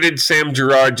overrated Sam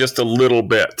Girard just a little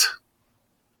bit?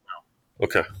 No.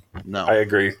 Okay. No, I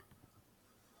agree.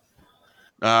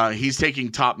 He's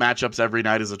taking top matchups every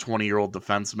night as a 20-year-old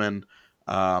defenseman.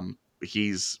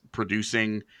 He's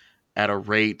producing at a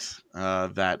rate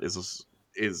that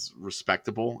is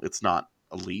respectable. It's not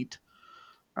elite,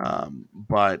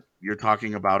 but you're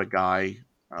talking about a guy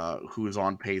who is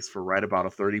on pace for right about a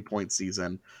 30-point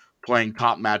season, playing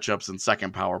top matchups in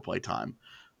second power play time.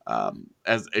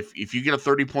 As if you get a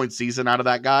 30-point season out of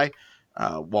that guy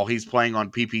while he's playing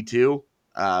on PP2,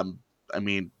 I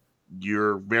mean,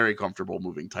 you're very comfortable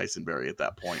moving Tyson Barrie at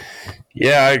that point.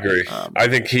 Yeah, I agree. I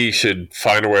think he should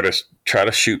find a way to try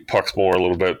to shoot pucks more a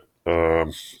little bit.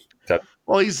 Well,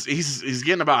 he's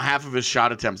getting about half of his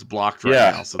shot attempts blocked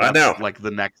right now, so that's like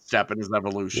the next step in his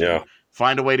evolution. Yeah.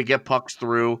 Find a way to get pucks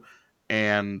through,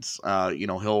 and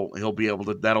he'll be able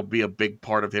to. That'll be a big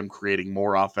part of him creating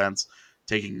more offense,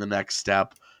 taking the next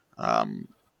step.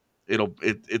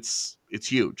 It's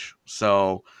huge.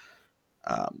 So.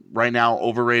 Right now,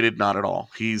 overrated, not at all.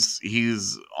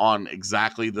 He's on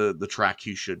exactly the track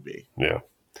he should be. Yeah.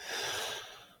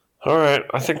 All right,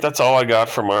 I think that's all I got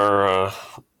from our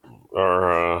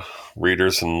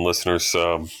readers and listeners.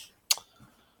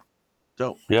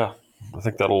 Dope. Yeah, I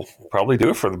think that'll probably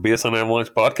do it for the BSN Avalanche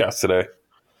podcast today.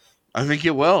 I think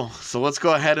it will. So let's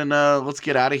go ahead and let's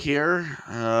get out of here.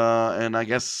 And I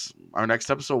guess our next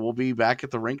episode will be back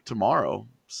at the rink tomorrow.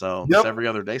 So this every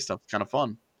other day stuff is kind of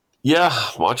fun. Yeah,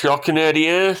 Montreal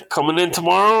Canadiens coming in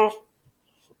tomorrow.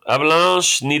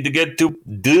 Avalanche need to get to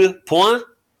 2 points.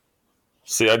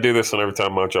 See, I do this one every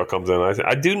time Montreal comes in.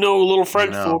 I do know a little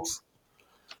French, folks.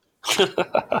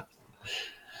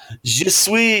 Je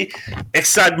suis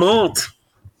excitement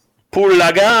pour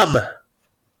la gamme.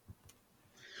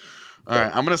 All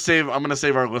right, I'm gonna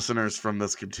save our listeners from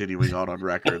this continuing on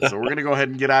record. So we're gonna go ahead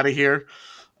and get out of here.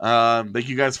 Thank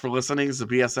you guys for listening. It's the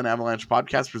BSN Avalanche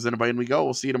podcast presented by In We Go.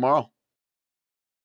 We'll see you tomorrow.